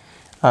me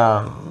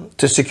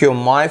to secure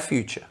my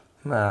future.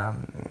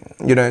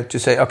 To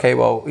say, okay,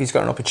 well, he's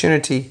got an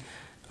opportunity.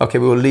 Okay,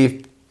 we will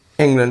leave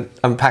England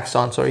and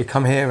Pakistan,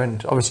 come here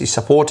and obviously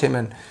support him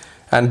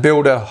and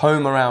build a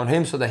home around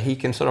him so that he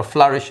can sort of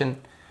flourish and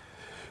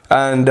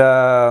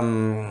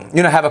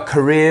have a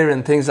career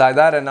and things like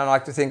that. And I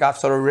like to think I've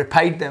sort of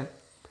repaid them.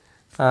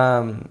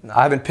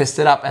 I haven't pissed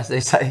it up, as they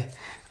say.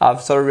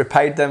 I've sort of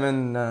repaid them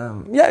and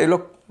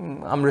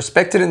I'm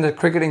respected in the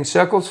cricketing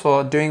circles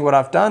for doing what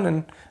I've done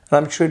and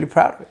I'm truly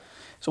proud of it.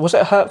 So was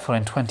it hurtful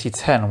in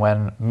 2010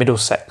 when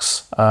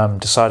Middlesex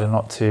decided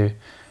not to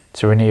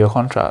renew your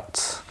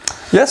contract?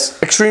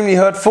 Yes, extremely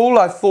hurtful.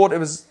 I thought it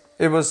was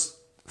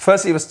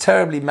firstly it was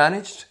terribly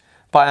managed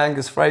by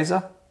Angus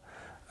Fraser,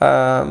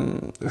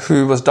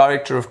 who was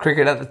director of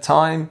cricket at the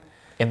time.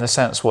 In the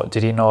sense, what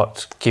did he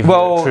not give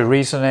you true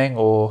reasoning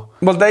or?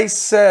 Well, they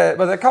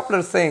said, a couple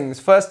of things.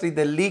 Firstly,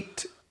 they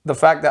leaked the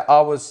fact that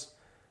I was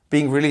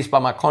being released by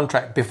my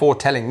contract before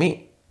telling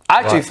me. I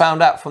actually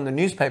found out from the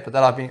newspaper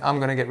that I'm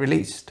going to get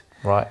released.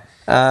 Right.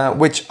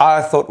 Which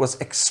I thought was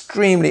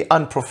extremely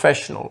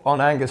unprofessional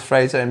on Angus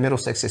Fraser and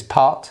Middlesex's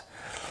part.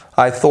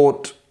 I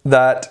thought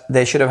that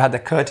they should have had the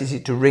courtesy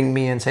to ring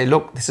me and say,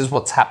 look, this is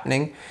what's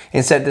happening.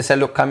 Instead, they said,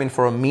 look, come in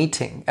for a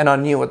meeting. And I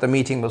knew what the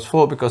meeting was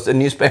for because the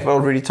newspaper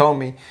already told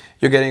me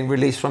you're getting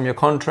released from your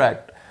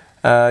contract.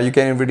 You're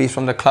getting released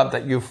from the club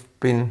that you've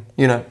been,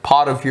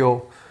 part of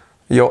your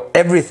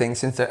everything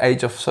since the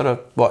age of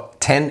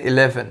 10,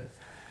 11.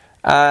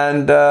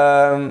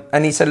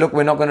 And he said, look,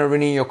 we're not going to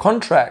renew your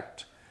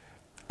contract.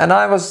 And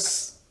I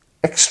was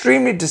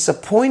extremely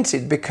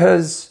disappointed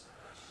because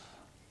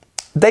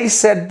they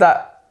said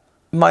that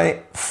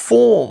my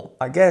form,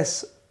 I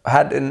guess,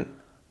 hadn't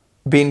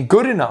been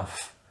good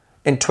enough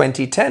in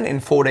 2010 in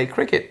 4-day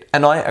cricket.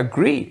 And I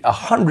agree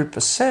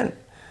 100%.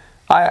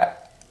 I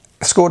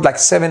scored like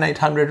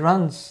 800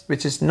 runs,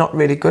 which is not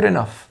really good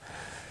enough,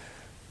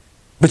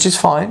 which is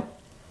fine.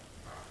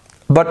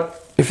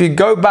 But if you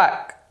go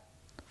back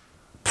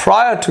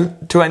prior to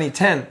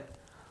 2010,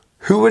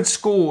 who had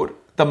scored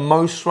the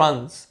most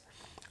runs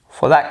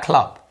for that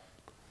club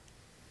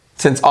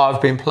since I've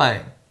been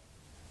playing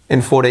in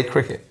 4-day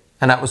cricket?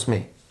 And that was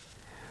me.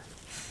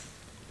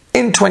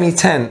 In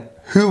 2010,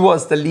 Who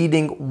was the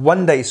leading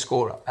one-day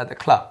scorer at the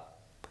club?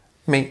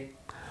 Me.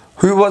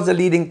 Who was the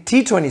leading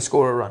T20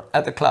 scorer run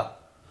at the club?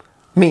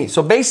 Me.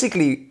 So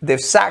basically, they've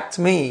sacked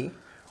me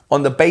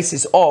on the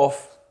basis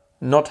of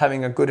not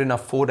having a good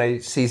enough 4-day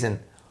season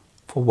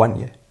for 1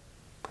 year.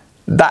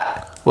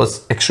 That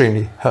was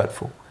extremely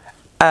hurtful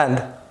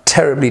and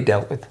terribly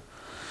dealt with.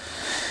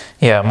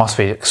 Yeah, it must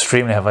be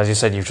extremely heavy. As you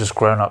said, you've just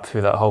grown up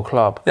through that whole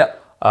club. Yeah.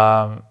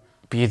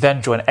 But you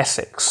then joined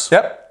Essex.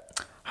 Yep.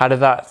 How did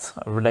that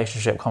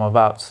relationship come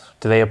about?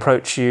 Did they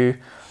approach you?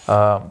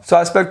 So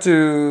I spoke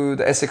to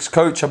the Essex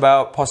coach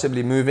about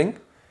possibly moving.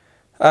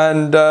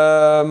 And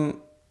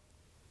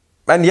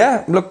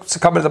yeah, look, a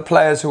couple of the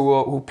players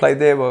who played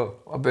there were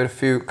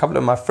a couple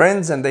of my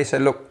friends, and they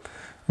said, look,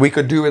 we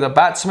could do with a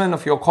batsman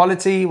of your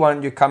quality. Why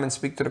don't you come and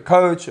speak to the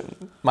coach?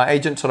 And my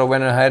agent sort of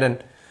went ahead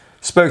and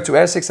spoke to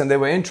Essex, and they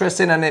were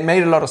interested, and it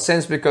made a lot of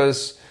sense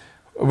because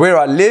where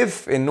I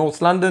live in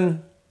North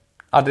London,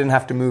 I didn't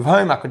have to move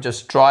home. I could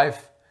just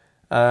drive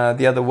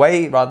the other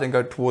way rather than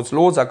go towards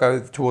Lords. I go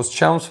towards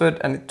Chelmsford,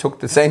 and it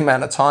took the same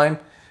amount of time.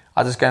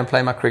 I just go and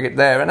play my cricket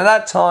there. And at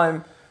that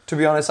time, to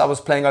be honest, I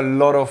was playing a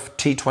lot of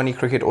T20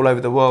 cricket all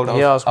over the world. I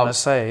was going to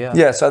say, yeah.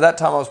 Yeah, so at that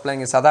time I was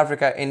playing in South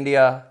Africa,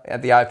 India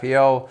at the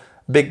IPL,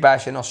 Big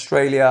Bash in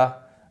Australia,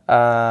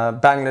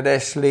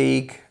 Bangladesh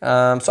League.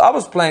 So I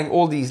was playing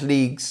all these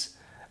leagues,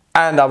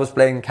 and I was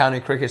playing county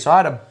cricket. So I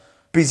had a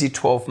busy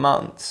 12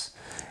 months.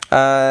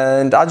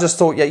 And I just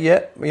thought,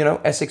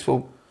 Essex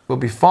will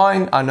be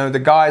fine. I know the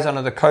guys, I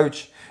know the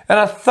coach. And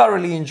I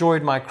thoroughly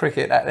enjoyed my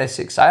cricket at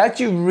Essex. I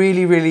actually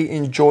really, really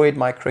enjoyed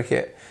my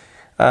cricket.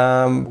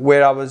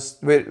 Where I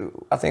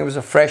think it was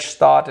a fresh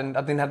start, and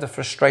I didn't have the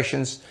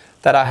frustrations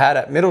that I had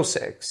at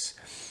Middlesex,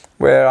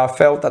 where I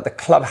felt that the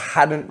club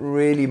hadn't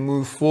really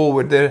moved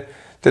forward. They're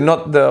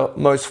not the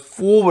most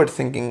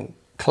forward-thinking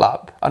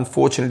club,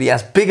 unfortunately,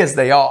 as big as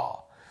they are.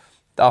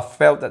 I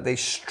felt that they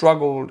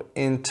struggled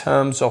in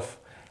terms of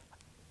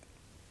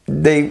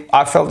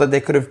I felt that they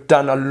could have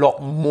done a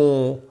lot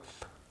more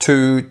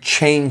to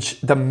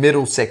change the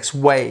Middlesex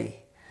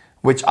way,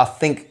 which I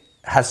think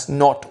has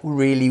not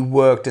really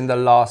worked in the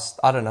last,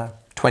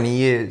 20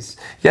 years.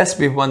 Yes,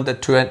 we've won the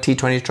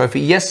T20 trophy.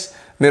 Yes,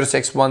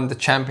 Middlesex won the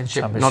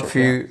championship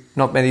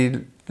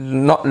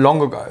not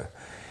long ago.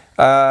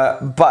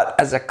 But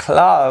as a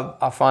club,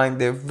 I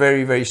find they're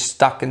very, very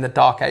stuck in the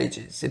dark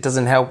ages. It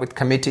doesn't help with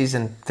committees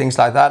and things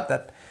like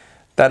that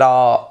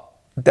are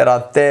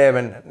there,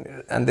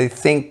 and they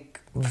think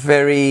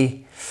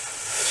very,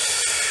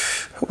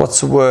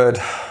 what's the word?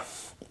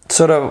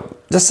 Sort of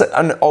just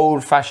an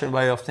old-fashioned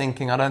way of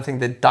thinking. I don't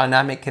think they're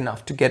dynamic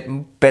enough to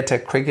get better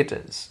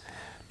cricketers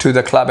to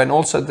the club. And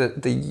also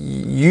the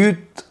youth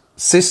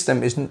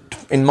system is,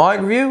 in my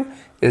view,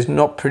 is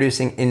not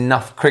producing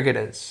enough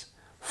cricketers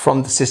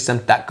from the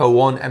system that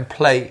go on and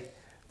play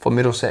for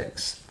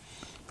Middlesex.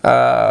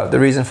 The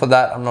reason for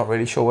that, I'm not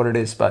really sure what it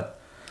is, but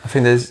I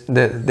think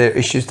there are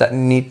issues that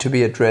need to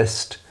be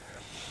addressed.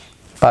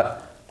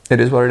 But it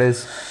is what it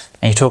is.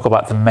 And you talk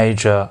about the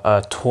major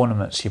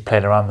tournaments you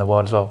played around the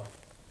world as well.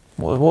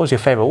 What was your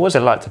favourite? What was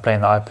it like to play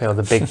in the IPL,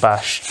 the Big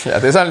Bash? Yeah,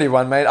 there's only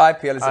one, mate.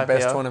 IPL is the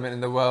best tournament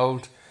in the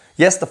world.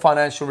 Yes, the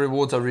financial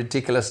rewards are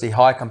ridiculously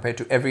high compared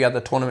to every other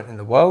tournament in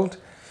the world.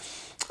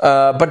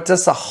 But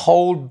just the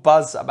whole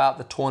buzz about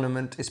the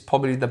tournament is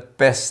probably the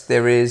best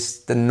there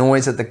is. The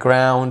noise at the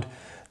ground,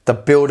 the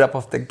build-up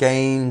of the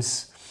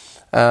games,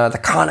 the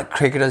kind of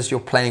cricketers you're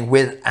playing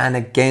with and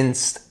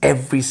against.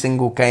 Every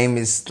single game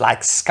is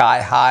like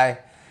sky high.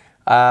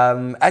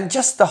 And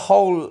just the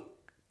whole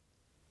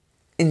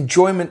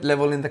enjoyment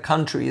level in the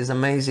country is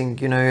amazing.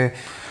 The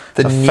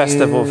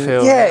festival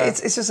feel. Yeah,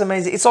 it's just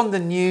amazing. It's on the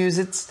news.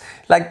 It's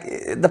like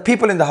the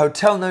people in the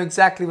hotel know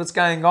exactly what's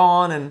going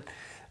on,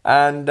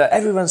 and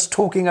everyone's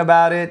talking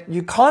about it.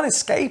 You can't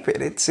escape it.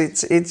 It's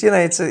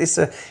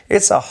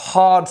a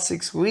hard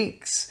 6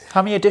 weeks.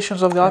 How many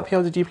editions of the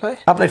IPL did you play?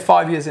 I played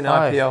 5 years in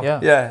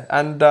IPL. Yeah,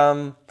 and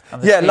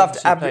loved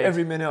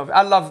every minute of it.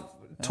 I love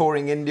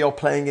touring India or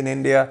playing in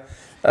India.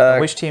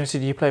 Which teams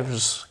did you play for?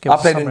 I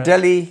played in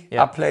Delhi.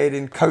 Yeah. I played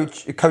in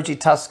Kochi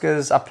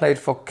Tuskers. I played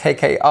for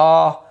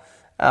KKR.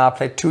 I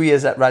played 2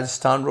 years at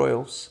Rajasthan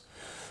Royals.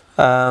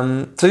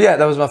 That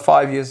was my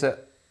 5 years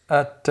at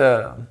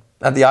the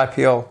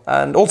IPL.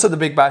 And also the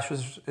Big Bash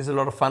is a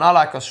lot of fun. I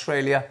like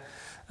Australia.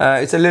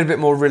 It's a little bit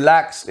more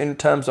relaxed in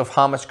terms of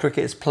how much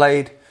cricket is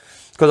played,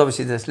 because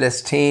obviously there's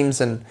less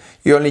teams and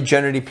you only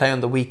generally play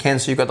on the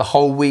weekends, so you've got the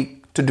whole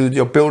week to do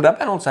your build-up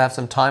and also have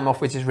some time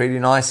off, which is really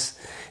nice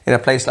in a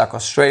place like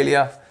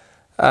Australia.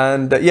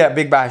 And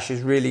Big Bash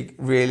is really,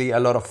 really a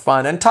lot of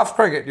fun and tough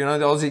cricket. The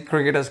Aussie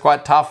cricket is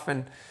quite tough,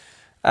 and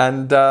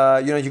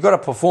you've got to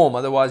perform.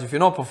 Otherwise, if you're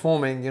not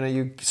performing,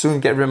 you soon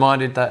get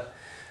reminded that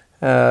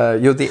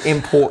you're the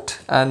import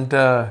and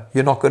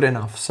you're not good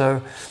enough.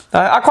 So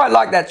I quite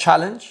like that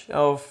challenge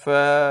of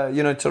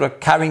sort of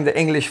carrying the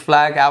English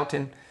flag out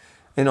in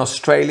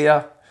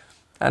Australia,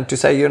 and to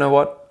say, we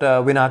know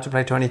how to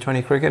play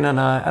 2020 cricket,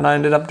 and I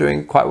ended up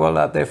doing quite well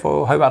out there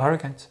for Hobart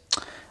Hurricanes.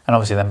 And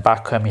obviously then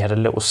back home you had a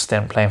little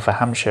stint playing for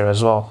Hampshire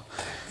as well.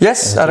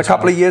 Yes, I had a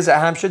couple of years at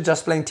Hampshire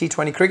just playing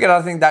T20 cricket.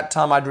 I think that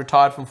time I'd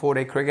retired from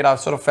 4-day cricket. I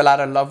sort of fell out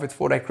of love with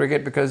 4-day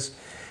cricket because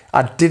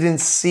I didn't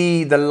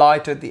see the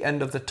light at the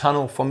end of the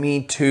tunnel for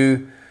me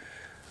to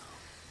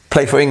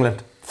play for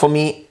England. For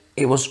me,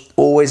 it was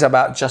always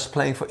about just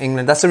playing for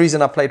England. That's the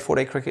reason I played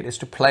 4-day cricket, is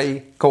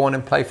to go on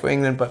and play for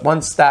England. But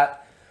once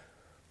that,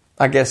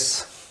 I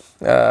guess,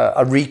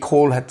 a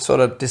recall had sort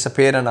of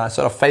disappeared and I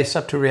sort of faced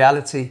up to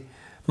reality,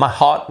 my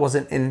heart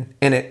wasn't in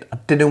it. I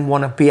didn't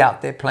want to be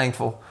out there playing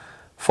for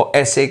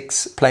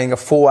Essex, playing a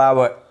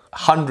 4-hour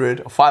 100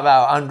 or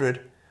 5-hour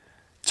 100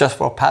 just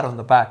for a pat on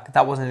the back.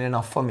 That wasn't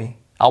enough for me.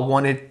 I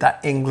wanted that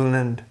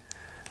England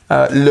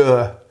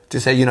lure to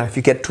say, if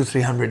you get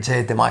 200-300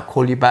 here, they might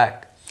call you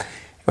back.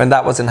 When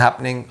that wasn't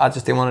happening, I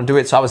just didn't want to do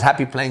it. So I was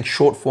happy playing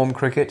short form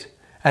cricket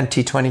and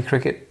T20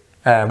 cricket,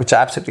 which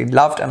I absolutely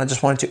loved, and I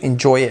just wanted to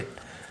enjoy it.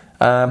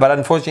 But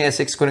unfortunately,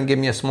 Essex couldn't give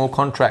me a small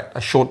contract,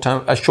 a short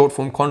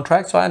form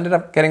contract. So I ended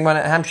up getting one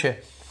at Hampshire,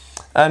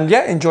 and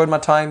enjoyed my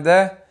time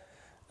there.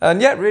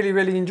 And really,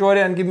 really enjoyed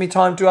it, and give me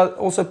time to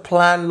also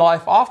plan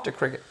life after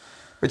cricket,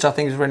 which I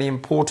think is really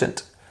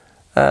important.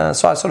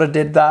 So I sort of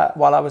did that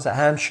while I was at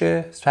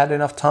Hampshire. So I had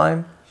enough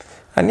time.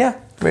 And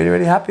really,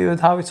 really happy with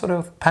how it sort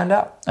of panned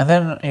out. And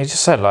then you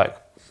just said, like,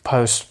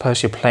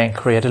 post your playing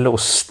career, you had a little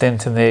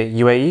stint in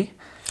the UAE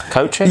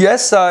coaching?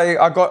 Yes,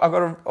 I got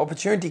an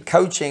opportunity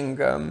coaching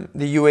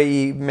the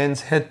UAE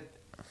men's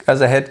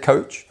as a head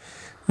coach,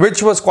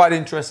 which was quite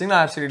interesting.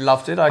 I absolutely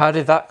loved it. How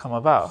did that come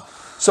about?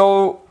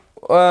 So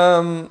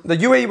the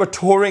UAE were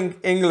touring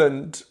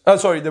England.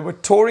 They were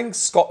touring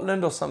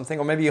Scotland or something,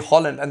 or maybe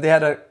Holland, and they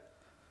had a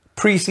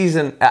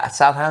pre-season at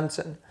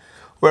Southampton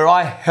where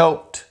I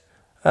helped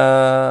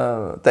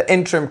the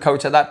interim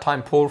coach at that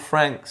time, Paul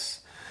Franks.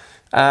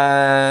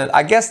 And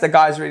I guess the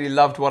guys really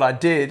loved what I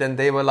did, and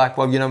they were like,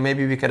 well,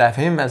 maybe we could have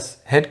him as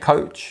head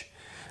coach.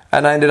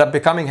 And I ended up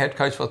becoming head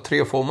coach for 3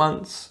 or 4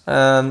 months.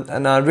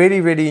 And I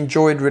really, really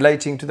enjoyed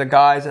relating to the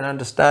guys and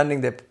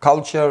understanding their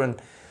culture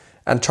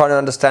and trying to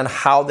understand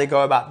how they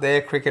go about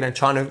their cricket, and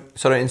trying to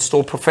sort of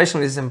install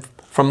professionalism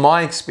from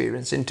my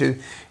experience into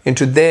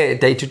their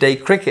day-to-day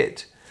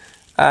cricket.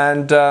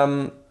 And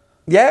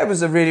it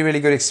was a really, really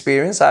good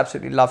experience. I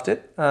absolutely loved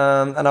it.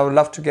 And I would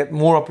love to get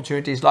more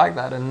opportunities like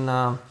that.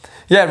 And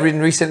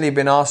recently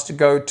been asked to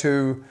go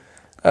to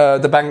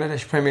the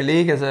Bangladesh Premier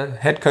League as a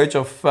head coach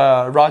of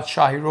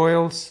Rajshahi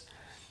Royals.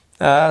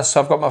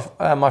 So I've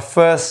got my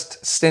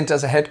first stint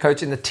as a head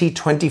coach in the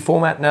T20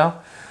 format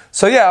now.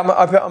 So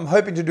I'm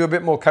hoping to do a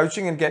bit more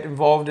coaching and get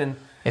involved in.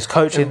 Is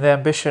coaching the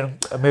ambition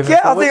moving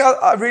forward? I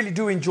think I really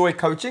do enjoy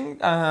coaching.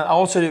 I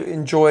also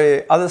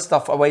enjoy other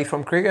stuff away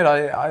from cricket.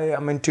 I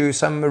am into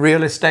some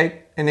real estate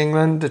in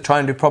England,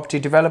 trying to do property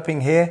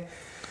developing here.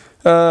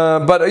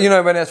 But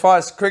as far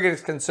as cricket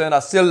is concerned, I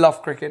still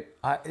love cricket.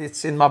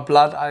 It's in my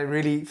blood. I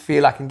really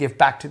feel I can give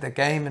back to the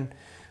game. And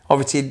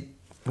obviously,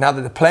 now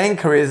that the playing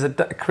career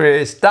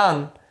is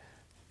done,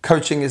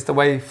 coaching is the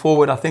way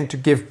forward, I think, to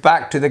give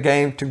back to the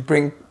game, to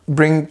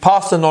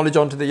pass the knowledge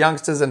on to the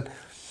youngsters, and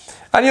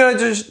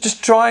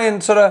just try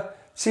and sort of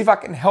see if I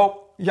can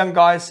help young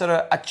guys sort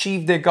of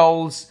achieve their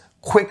goals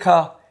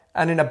quicker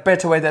and in a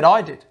better way than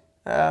I did.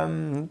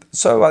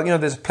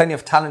 There's plenty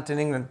of talent in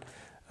England,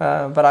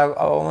 but I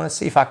want to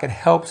see if I can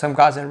help some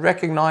guys and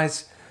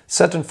recognize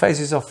certain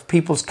phases of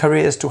people's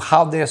careers to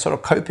how they're sort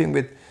of coping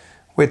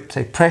with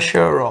say,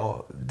 pressure,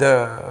 or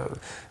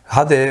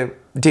how they're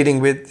dealing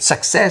with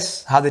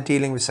success, how they're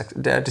dealing with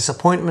their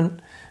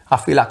disappointment. I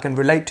feel I can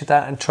relate to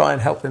that and try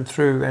and help them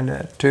through,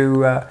 and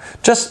to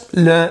just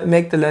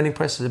make the learning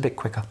process a bit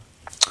quicker.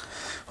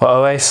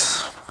 Well,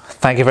 Owais,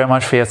 thank you very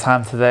much for your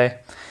time today.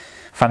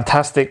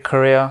 Fantastic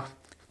career.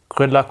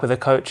 Good luck with the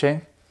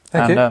coaching.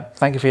 Thank you.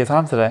 Thank you for your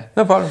time today.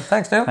 No problem.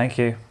 Thanks, Neil. Thank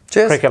you.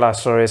 Cheers. Cricket Life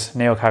Stories,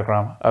 Neil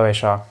Kagram, Owais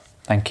Shah.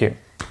 Thank you.